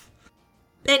stuff.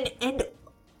 and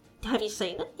have you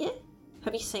seen it? Yeah,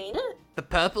 have you seen it? The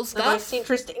purple The stuff. most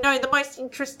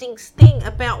interesting thing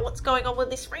about what's going on with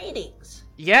this readings.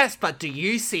 Yes, but do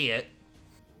you see it?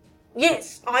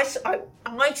 Yes, I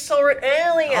saw it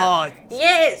earlier. Oh,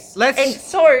 yes. let's- And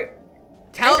so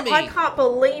Tell and me. I can't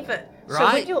believe it. So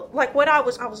Right? when I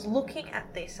was looking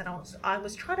at this, and I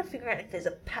was trying to figure out if there's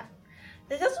a pattern.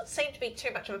 There doesn't seem to be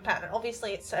too much of a pattern.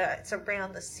 Obviously, it's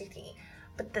around the city,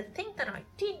 but the thing that I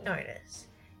did notice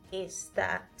is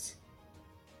that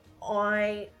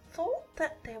I thought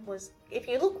that there was. If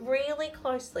you look really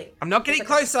closely, I'm not getting there's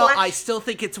like a closer. splash. I still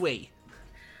think it's we.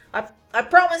 I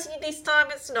promise you this time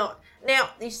it's not.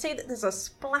 Now, you see that there's a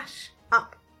splash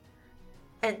up,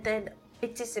 and then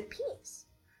it disappears.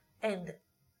 And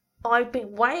I've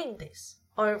been weighing this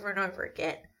over and over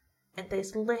again, and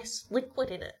there's less liquid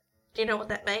in it. Do you know what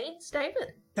that means,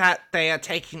 David? That they are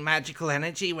taking magical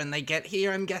energy when they get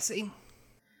here, I'm guessing.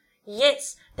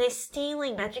 Yes, they're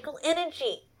stealing magical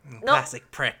energy. Not,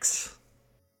 Classic pricks.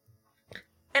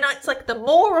 and it's like the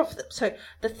more of them. So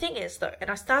the thing is, though, and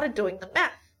I started doing the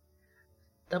math.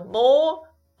 The more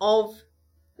of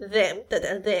them that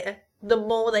are there, the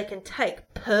more they can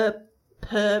take per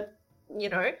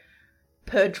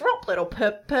droplet or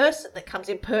per person that comes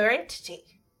in, per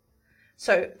entity.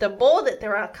 So the more that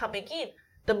there are coming in,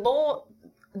 the more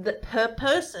that per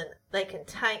person they can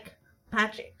take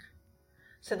magic.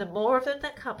 So the more of them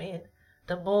that come in,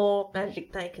 the more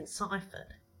magic they can siphon.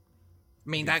 I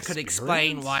mean, that could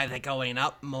explain why they're going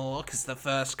up more, because the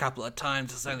first couple of times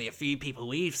there's only a few people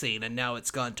we've seen, and now it's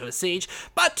gone to a siege.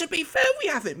 But to be fair, we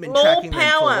haven't been More tracking them for a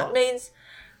power while. means,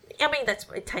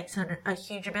 it takes a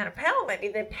huge amount of power. Maybe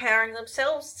they're powering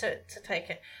themselves to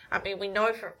take it. I mean, we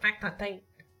know for a fact that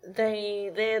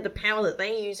the power that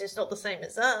they use is not the same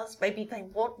as us. Maybe they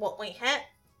want what we have.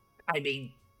 I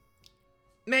mean,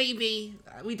 maybe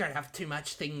we don't have too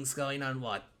much things going on.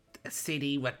 What a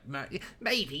city?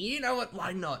 Maybe, you know what?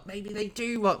 Why not? Maybe they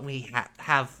do want we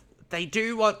have. They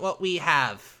do want what we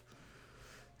have.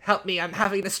 Help me! I'm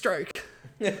having a stroke.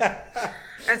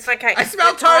 It's okay. I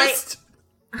smell toast.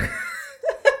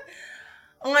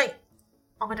 I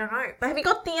don't know. But have you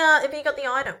got the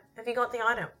item? Have you got the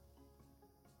item?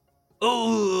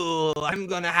 Ooh, I'm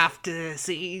gonna have to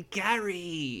see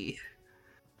Gary.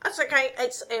 That's okay.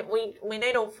 We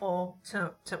need all four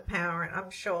to power it. I'm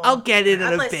sure. I'll get it in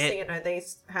a unless, bit.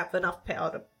 These have enough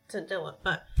power to do it.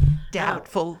 But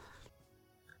Doubtful.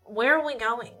 where are we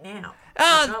going now?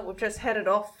 Uh, I know we've just headed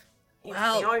off into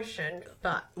the ocean,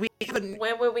 but We haven't.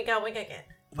 where were we going again?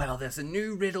 Well, there's a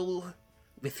new riddle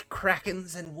with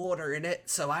krakens and water in it,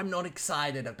 so I'm not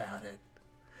excited about it.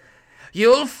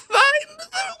 You'll find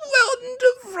the wand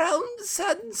of realms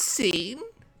unseen.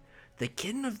 The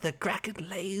kin of the kraken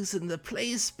lays in the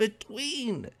place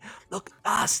between. Look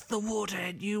past the water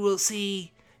and you will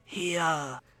see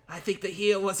here. I think that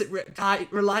here wasn't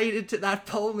related to that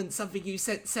poem and something you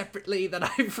sent separately that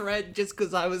I've read just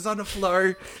because I was on a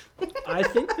flow. I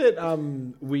think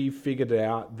that we figured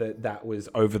out that was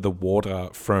over the water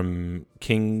from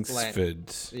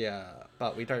Kingsford. Yeah,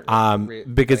 but we don't.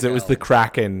 Because it was the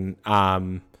Kraken.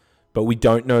 But we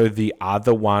don't know the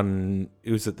other one.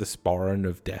 It was at the Sporran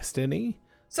of Destiny.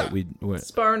 So- that we weren't.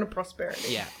 Sporran of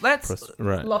Prosperity. Yeah, let's...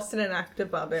 Right. Lost in an act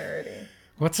of barbarity.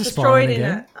 What's a Destroyed spawn in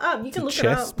again? you can look it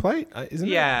up. Chest plate, isn't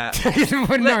it? Yeah.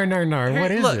 no.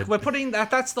 What is Look, it? we're putting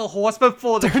that's the horse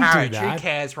before the Don't do carriage. Who that.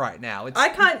 cares right now? It's I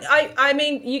can't. I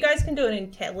mean, you guys can do an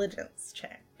intelligence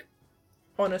check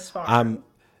on a Sporran.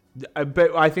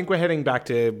 But I think we're heading back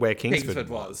to where Kingsford,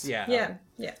 was. Yeah.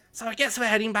 Yeah. So I guess we're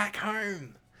heading back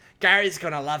home. Gary's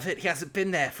gonna love it. He hasn't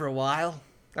been there for a while.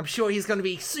 I'm sure he's gonna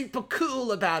be super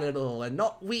cool about it all and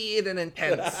not weird and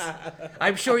intense.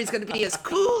 I'm sure he's gonna be as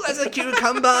cool as a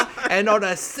cucumber and not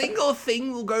a single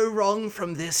thing will go wrong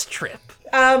from this trip.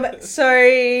 So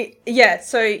he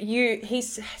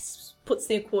puts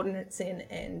the coordinates in,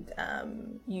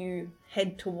 and you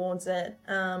head towards it.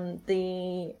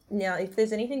 Now, if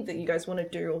there's anything that you guys want to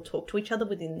do or talk to each other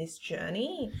within this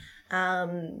journey,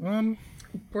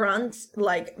 Brunt,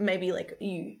 like maybe like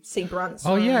you see Brunt's.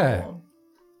 Oh yeah.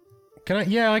 Can I?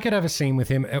 Yeah, I could have a scene with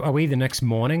him. Are we the next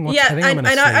morning? Yeah, I think I'm gonna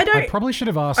and sleep. I I probably should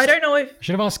have asked. I don't know if.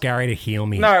 Should have asked Gary to heal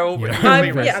me. No, you know?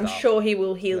 I'm sure he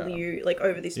will heal you like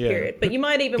over this period. But you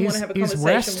might even want to have a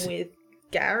conversation with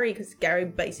Gary, because Gary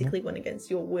basically went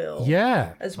against your will.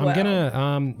 Yeah, as well. I'm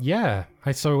gonna. Yeah.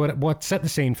 So what? Set the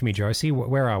scene for me, Josie.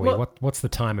 Where are we? Well, What's the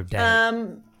time of day?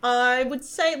 I would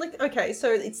say okay,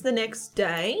 so it's the next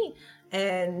day,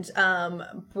 and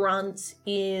Brunt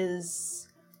is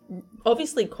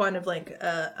obviously kind of like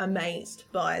amazed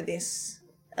by this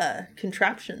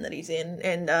contraption that he's in,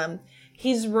 and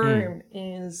his room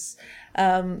is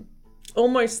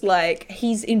almost like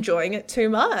he's enjoying it too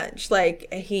much.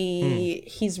 Like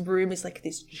his room is like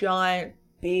this giant,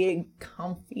 big,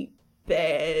 comfy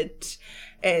bed,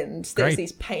 and there's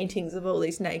these paintings of all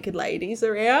these naked ladies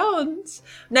around.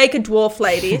 Naked dwarf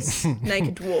ladies.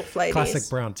 Classic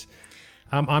Brunt.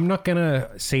 I'm not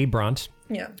gonna see Brunt.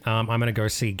 Yeah. I'm gonna go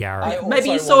see Gary. Maybe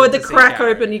you saw the crack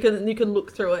open. You can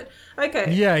look through it.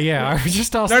 Okay. Yeah. I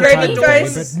just asked No, the time you of day,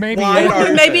 guys- but maybe.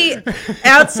 Maybe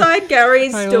outside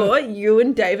Gary's door, you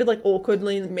and David like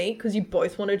awkwardly meet because you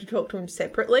both wanted to talk to him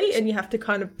separately, and you have to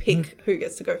kind of pick who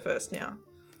gets to go first now.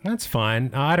 That's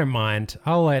fine. I don't mind.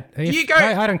 I'll let. You go.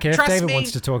 I don't care if Trust David me,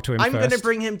 wants to talk to him I'm first. going to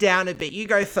bring him down a bit. You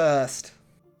go first.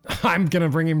 I'm gonna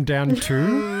bring him down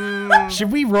too.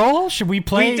 Should we roll? Should we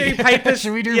play? We do paper.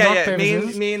 Should we do rock, paper, me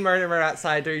scissors? and Mona are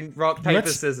outside doing rock, paper,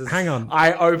 scissors. Hang on.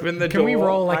 I open the door. Can we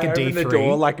roll like I a open the D3?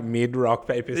 door like mid rock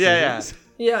paper scissors.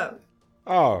 Yeah. Yeah.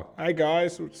 Oh, hey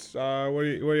guys, what are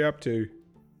you up to?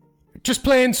 Just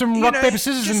playing some rock, know, paper,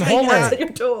 scissors in just the like, hallway. At your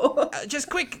door. Just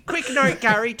quick note,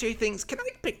 Gary. 2 things. Can I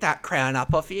pick that crown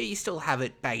up off you? You still have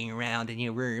it banging around in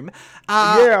your room.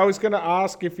 Yeah, I was gonna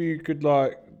ask if you could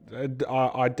like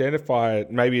identify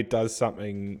it. Maybe it does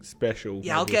something special.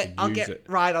 Yeah, I'll get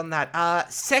right on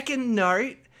that. Second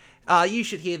note, you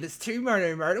should hear this too,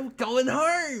 Mono. Going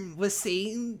home. We're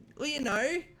seeing,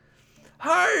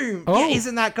 home. Oh. Yeah,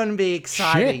 isn't that going to be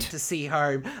exciting Shit. to see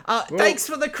home? Thanks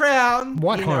for the crown.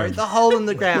 What home? The hole in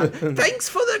the ground. Thanks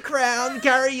for the crown,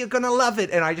 Gary. You're going to love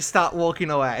it. And I just start walking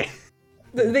away.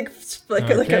 Like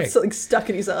something stuck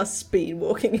in his ass, speed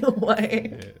walking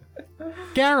away.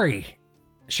 Gary,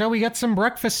 shall we get some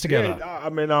breakfast together? Yeah, I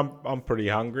mean, I'm pretty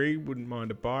hungry. Wouldn't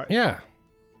mind a bite. Yeah.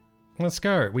 Let's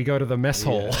go. We go to the mess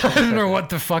hall. I don't know what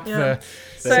the fuck the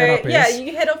So setup yeah, is.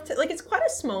 you head off to it's quite a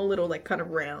small little like kind of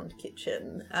round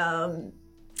kitchen,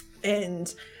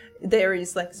 and there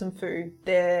is like some food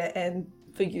there, and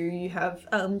for you have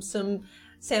some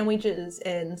sandwiches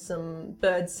and some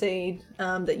birdseed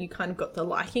that you kind of got the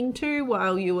liking to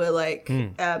while you were like over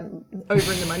in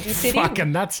the Mungie City.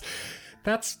 Fucking that's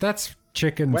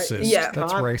chicken cyst. yeah.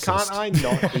 That's Can't racist. I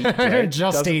not eat bread?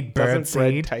 Just eat Doesn't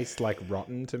bread birdseed. taste like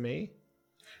rotten to me?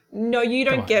 No, you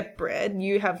Come don't on. get bread.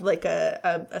 You have like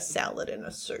a salad and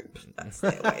a soup that's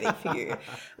there waiting for you,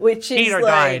 which is Keto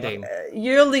like dieting.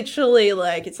 you're literally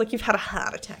like it's like you've had a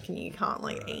heart attack and you can't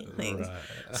like eat things.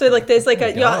 So like there's like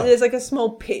there's like a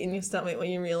small pit in your stomach where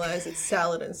you realize it's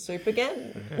salad and soup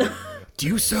again. Do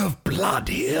you serve blood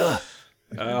here?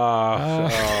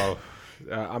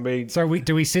 I mean, So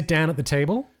do we sit down at the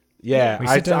table? yeah, We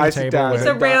I sit down at the sit table down. It's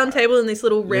with- a round table and this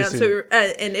little round, Listen. so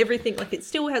and everything like it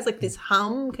still has like this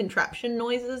hum contraption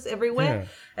noises everywhere,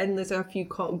 and there's a few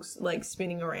cogs like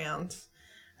spinning around.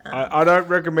 I don't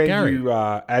recommend Gary. you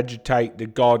agitate the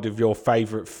god of your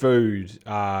favorite food.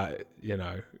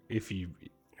 If you,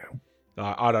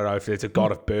 I don't know if there's a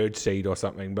god of birdseed or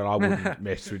something, but I wouldn't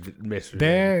mess with him.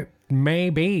 There may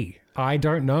be. I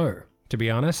don't know. To be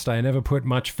honest, I never put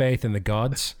much faith in the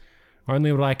gods.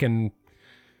 Only what I can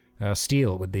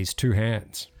steal with these 2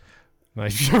 hands. I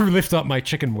lift up my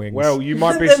chicken wings. Well, you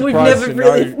might be We've surprised never to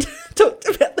really know. talked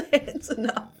about the hands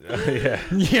enough.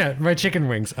 yeah, my chicken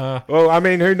wings. Well, I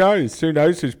mean, who knows? Who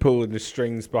knows who's pulling the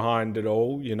strings behind it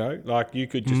all? You know, like you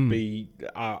could just be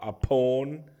a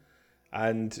pawn,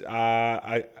 and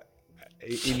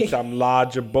in some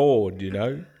larger board. You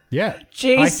know. Yeah. I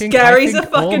Jeez, think Gary's a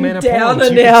all men fucking are pawns, downer you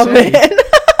could now, say. man.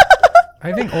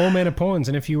 I think all men are pawns,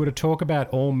 and if you were to talk about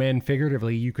all men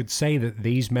figuratively, you could say that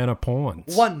these men are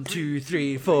pawns. 1, 2,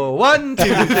 3, 4. 1, 2,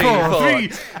 3, 4.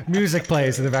 3. Music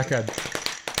plays in the background.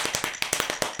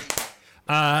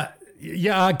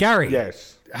 Gary.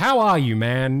 Yes. How are you,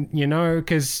 man? You know,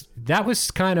 because that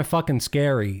was kind of fucking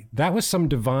scary. That was some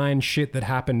divine shit that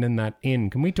happened in that inn.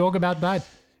 Can we talk about that?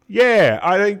 Yeah,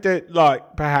 I think that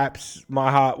like perhaps my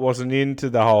heart wasn't into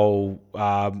the whole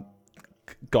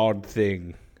God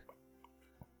thing.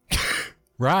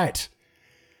 Right.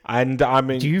 And I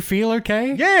mean, Do you feel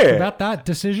okay? Yeah. About that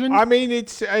decision? I mean,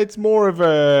 it's more of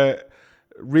a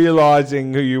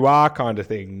realizing who you are kind of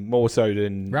thing, more so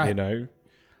than Right. you know.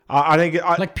 I think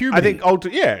Like puberty. I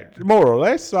think more or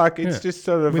less. Like it's just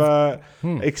sort of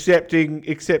accepting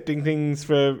things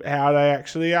for how they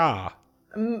actually are.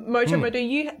 Mojo,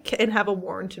 you can have a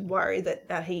warranted worry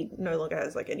that he no longer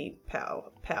has like any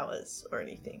powers or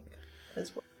anything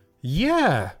as well.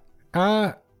 Yeah.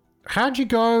 How'd you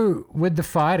go with the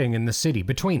fighting in the city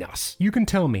between us? You can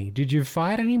tell me. Did you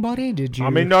fight anybody? Did you? I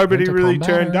mean, nobody enter really combat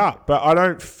turned or- up, but I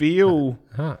don't feel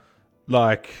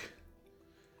like.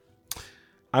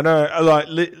 I know, like,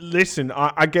 listen,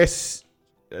 I guess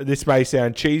this may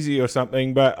sound cheesy or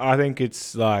something, but I think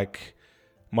it's like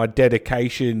my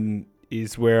dedication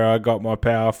is where I got my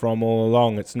power from all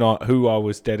along. It's not who I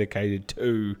was dedicated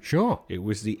to. Sure. It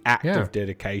was the act Yeah. of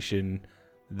dedication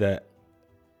that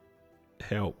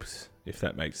helps, if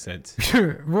that makes sense.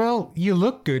 Well, you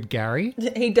look good, Gary.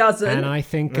 He doesn't. And I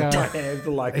think Hands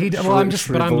are like I'm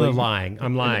shriveling. lying.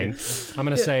 I'm lying. I'm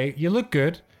going to say you look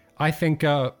good. I think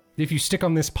if you stick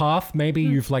on this path, maybe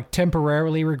you've like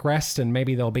temporarily regressed and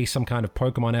maybe there'll be some kind of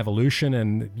Pokemon evolution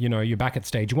and, you know, you're back at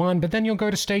stage 1, but then you'll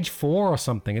go to stage 4 or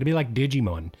something. It'll be like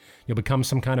Digimon. You'll become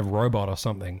some kind of robot or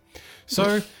something.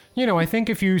 So, you know, I think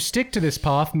if you stick to this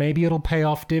path, maybe it'll pay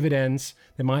off dividends.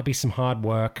 There might be some hard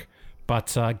work.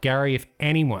 But Gary, if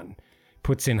anyone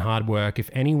puts in hard work, if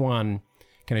anyone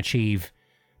can achieve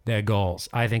their goals,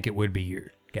 I think it would be you,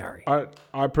 Gary. I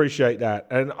appreciate that,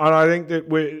 and I think that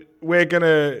we're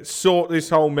gonna sort this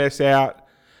whole mess out,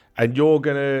 and you're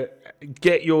gonna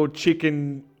get your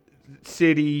chicken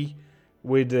city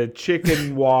with a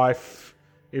chicken wife,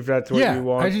 if that's what you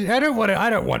want. I don't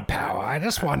want power. I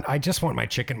just want my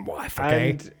chicken wife.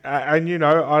 Okay. And you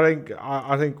know,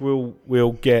 I think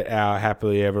we'll get our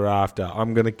happily ever after.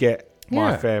 I'm gonna get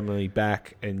my family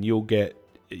back, and you'll get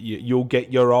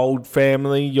your old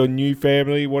family, your new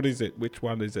family. What is it? Which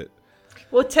one is it?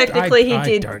 Well, technically, he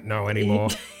did. I don't know anymore.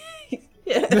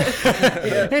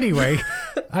 Yeah. Anyway,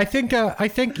 I think, and I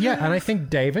think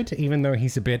David, even though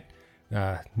he's a bit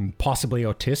possibly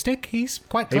autistic, he's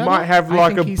quite He clever. might have I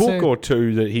like think a he's book or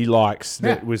two that he likes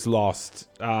that Yeah. was lost,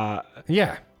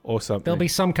 yeah. or something. There'll be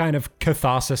some kind of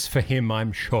catharsis for him,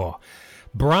 I'm sure.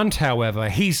 Brunt, however,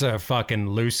 he's a fucking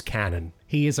loose cannon.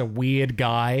 He is a weird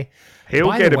guy. He'll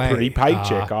By get the a way, pretty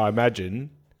paycheck, I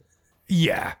imagine.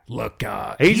 Yeah, look,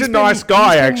 He's a been- nice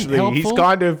guy, been actually. He's helpful.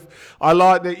 kind of. I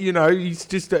like that. You know,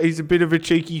 he's a bit of a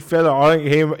cheeky fella. I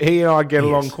think he and I get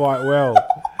along quite well.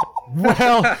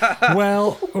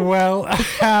 Well,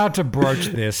 how to broach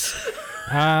this?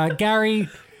 Gary,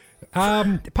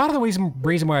 part of the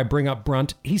reason why I bring up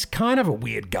Brunt, he's kind of a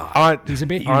weird guy. He's a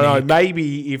bit unique. I know.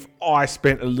 Maybe if I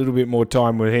spent a little bit more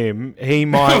time with him, he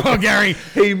might. Oh, Gary,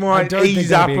 he I might don't think ease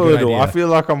that'd up be a a good little. idea. I feel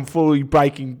like I'm fully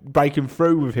breaking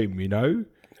through with him. You know.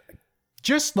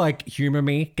 Just like humor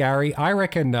me, Gary, I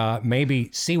reckon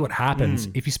maybe see what happens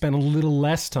if you spend a little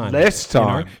less time. Less with him,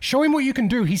 time. Show him what you can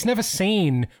do. He's never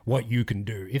seen what you can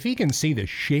do. If he can see the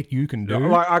shit you can do.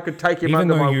 Like I could take him Even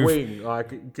under though my you've- wing.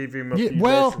 Like give him a Yeah, few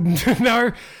well, lessons.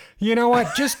 no. You know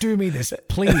what? Just do me this,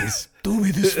 please. Do me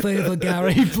this favor,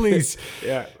 Gary, please.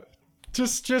 Yeah.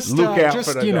 Just Look out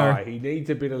just, for the you know, guy. He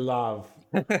needs a bit of love.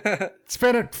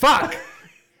 spend it. Fuck.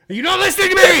 Are you not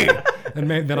listening to me? And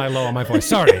then I lower my voice.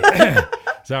 Sorry.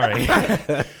 Sorry.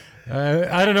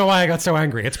 I don't know why I got so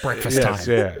angry. It's breakfast Yes,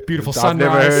 time. yeah. Beautiful I've sunrise.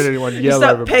 never heard anyone You yell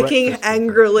start over pecking breakfast.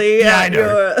 angrily I at know.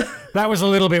 your. That was a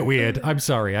little bit weird. I'm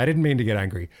sorry. I didn't mean to get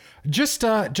angry. Just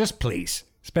please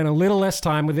spend a little less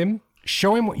time with him.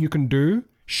 Show him what you can do.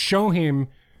 Show him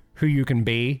who you can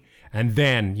be. And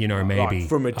then, you know, maybe Like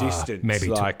from a distance, maybe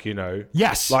like you know,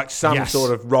 Yes. like some Yes.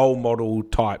 sort of role model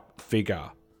type figure,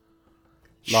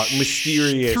 like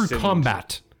mysterious through and-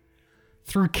 combat,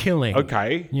 through killing.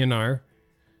 Okay, You know.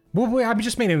 Well, I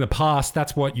just mean in the past.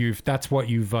 That's what you've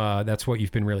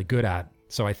been really good at.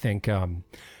 So I think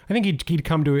he'd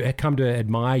come to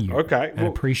admire you. Okay, and well,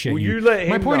 appreciate will you. you let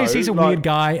My him point is, know, he's a like- weird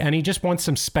guy, and he just wants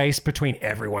some space between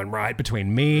everyone, right?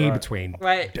 Between me, between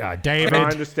Right. David, I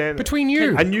understand that. between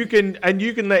you. and you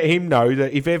can let him know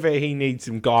that if ever he needs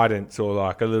some guidance or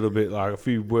like a little bit like a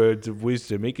few words of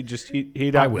wisdom, he could just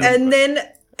hit I up. will. And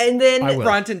then I will.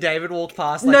 Brunt and David walk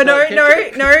past. no,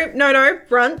 Like, no.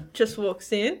 Brunt just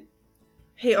walks in.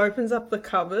 He opens up the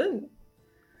cupboard,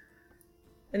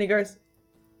 and he goes,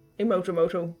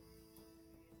 "Emoto.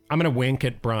 I'm gonna wink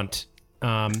at Brunt.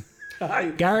 Gary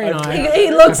and I. He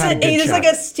looks have had at. a He good does like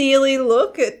chat. a steely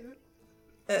look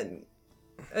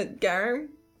Gary.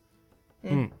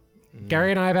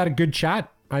 Gary and I have had a good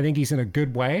chat. I think he's in a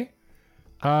good way.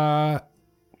 I'm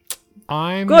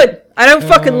Good. I don't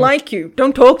fucking like you.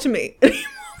 Don't talk to me. If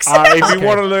you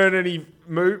want to learn any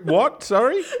what?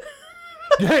 Sorry?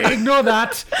 Ignore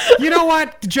that. You know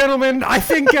what, gentlemen? I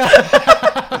think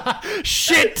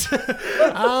shit.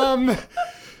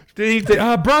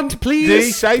 Brunt, please. Did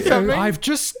he say something? I've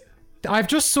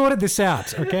just sorted this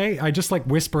out. Okay, I just like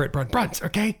whisper at Brunt. Brunt,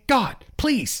 okay, God,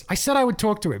 please. I said I would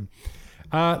talk to him.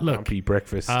 Look, Grumpy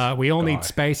breakfast. we all need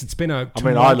space. It's been a I love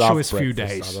tumultuous breakfast. few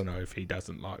days. I don't know if he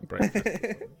doesn't like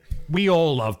breakfast. We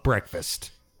all love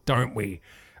breakfast, don't we?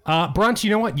 Brunt, you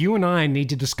know what? You and I need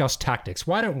to discuss tactics.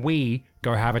 Why don't we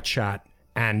go have a chat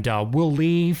and we'll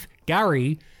leave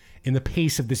Gary in the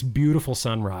peace of this beautiful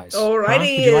sunrise.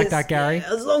 Alrighty. Would you like that, Gary?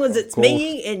 Yeah, as long as it's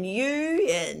me and you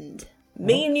and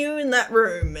me and you in that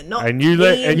room and not you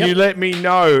me let me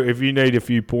know if you need a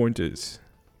few pointers.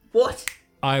 What?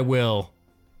 I will.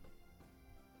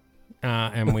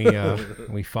 And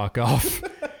we fuck off.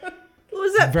 What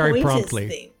was that Very pointers promptly.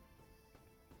 thing?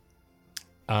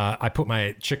 I put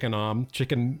my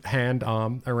chicken hand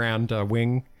arm around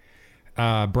Wing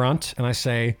Brunt, and I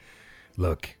say,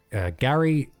 look,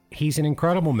 Gary, he's an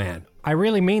incredible man. I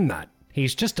really mean that.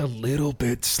 He's just a little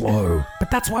bit slow, but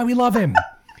that's why we love him.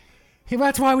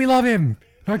 That's why we love him,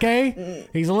 okay?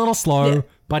 He's a little slow,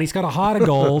 but he's got a heart of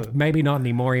gold. Maybe not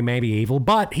anymore, he may be evil,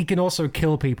 but he can also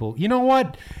kill people. You know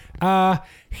what?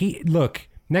 Look,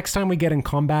 next time we get in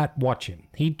combat, watch him.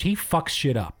 He fucks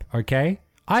shit up, okay?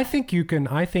 I think you can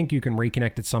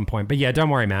reconnect at some point. But yeah, don't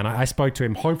worry, man. I spoke to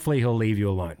him. Hopefully he'll leave you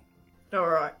alone. All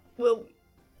right. Well,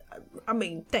 I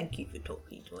mean, thank you for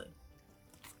talking to him.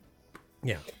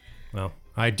 Yeah. Well,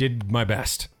 I did my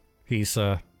best. He's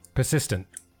persistent.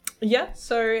 Yeah,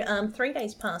 so 3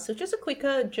 days passed. So just a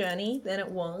quicker journey than it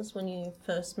was when you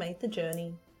first made the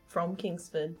journey from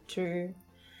Kingsford to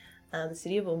the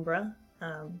city of Umbra,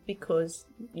 because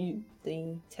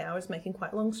the tower is making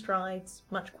quite long strides,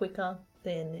 much quicker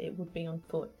than it would be on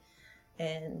foot.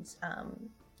 And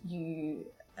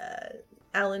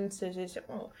Alan says,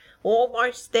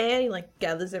 almost there. He like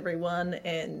gathers everyone,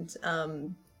 and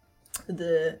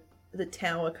the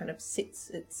tower kind of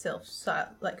sits itself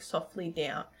softly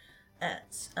down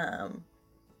at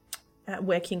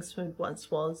where Kingsford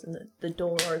once was, and the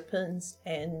door opens,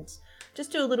 and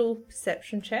just do a little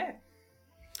perception check.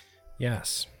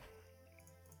 Yes.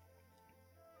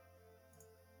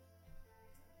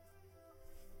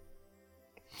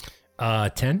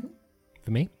 10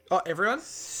 for me. Oh, everyone?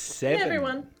 7. Yeah,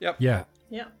 everyone. Yep. Yeah.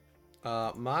 Yeah.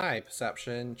 My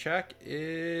perception check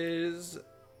is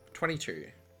 22.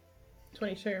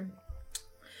 22.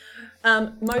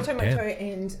 Moto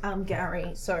and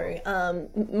Gary. So,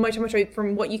 Moto,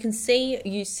 from what you can see,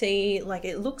 you see like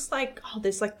it looks like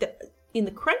there's like in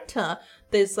the crater,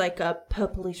 there's like a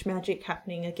purplish magic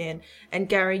happening again. And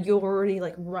Gary, you're already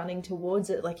like running towards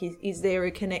it. Like, is there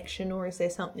a connection, or is there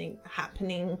something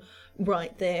happening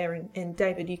right there? And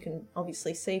David, you can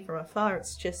obviously see from afar.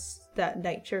 It's just that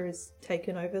nature has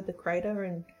taken over the crater,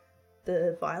 and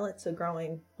the violets are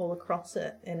growing all across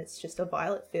it, and it's just a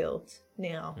violet field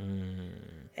now.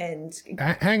 And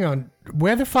hang on,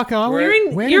 where the fuck are we?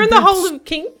 You're in the whole of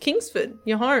Kingsford.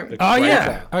 You're home. Oh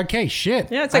yeah. Okay.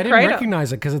 Shit. Yeah, it's a I crater. didn't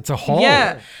recognize it because it's a hole.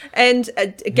 Yeah, and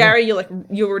Gary,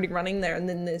 you're already running there, and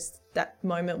then there's that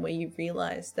moment where you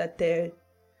realise that they're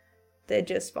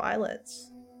just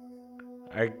violets.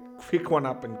 I pick one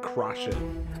up and crush it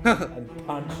and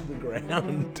punch the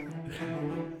ground.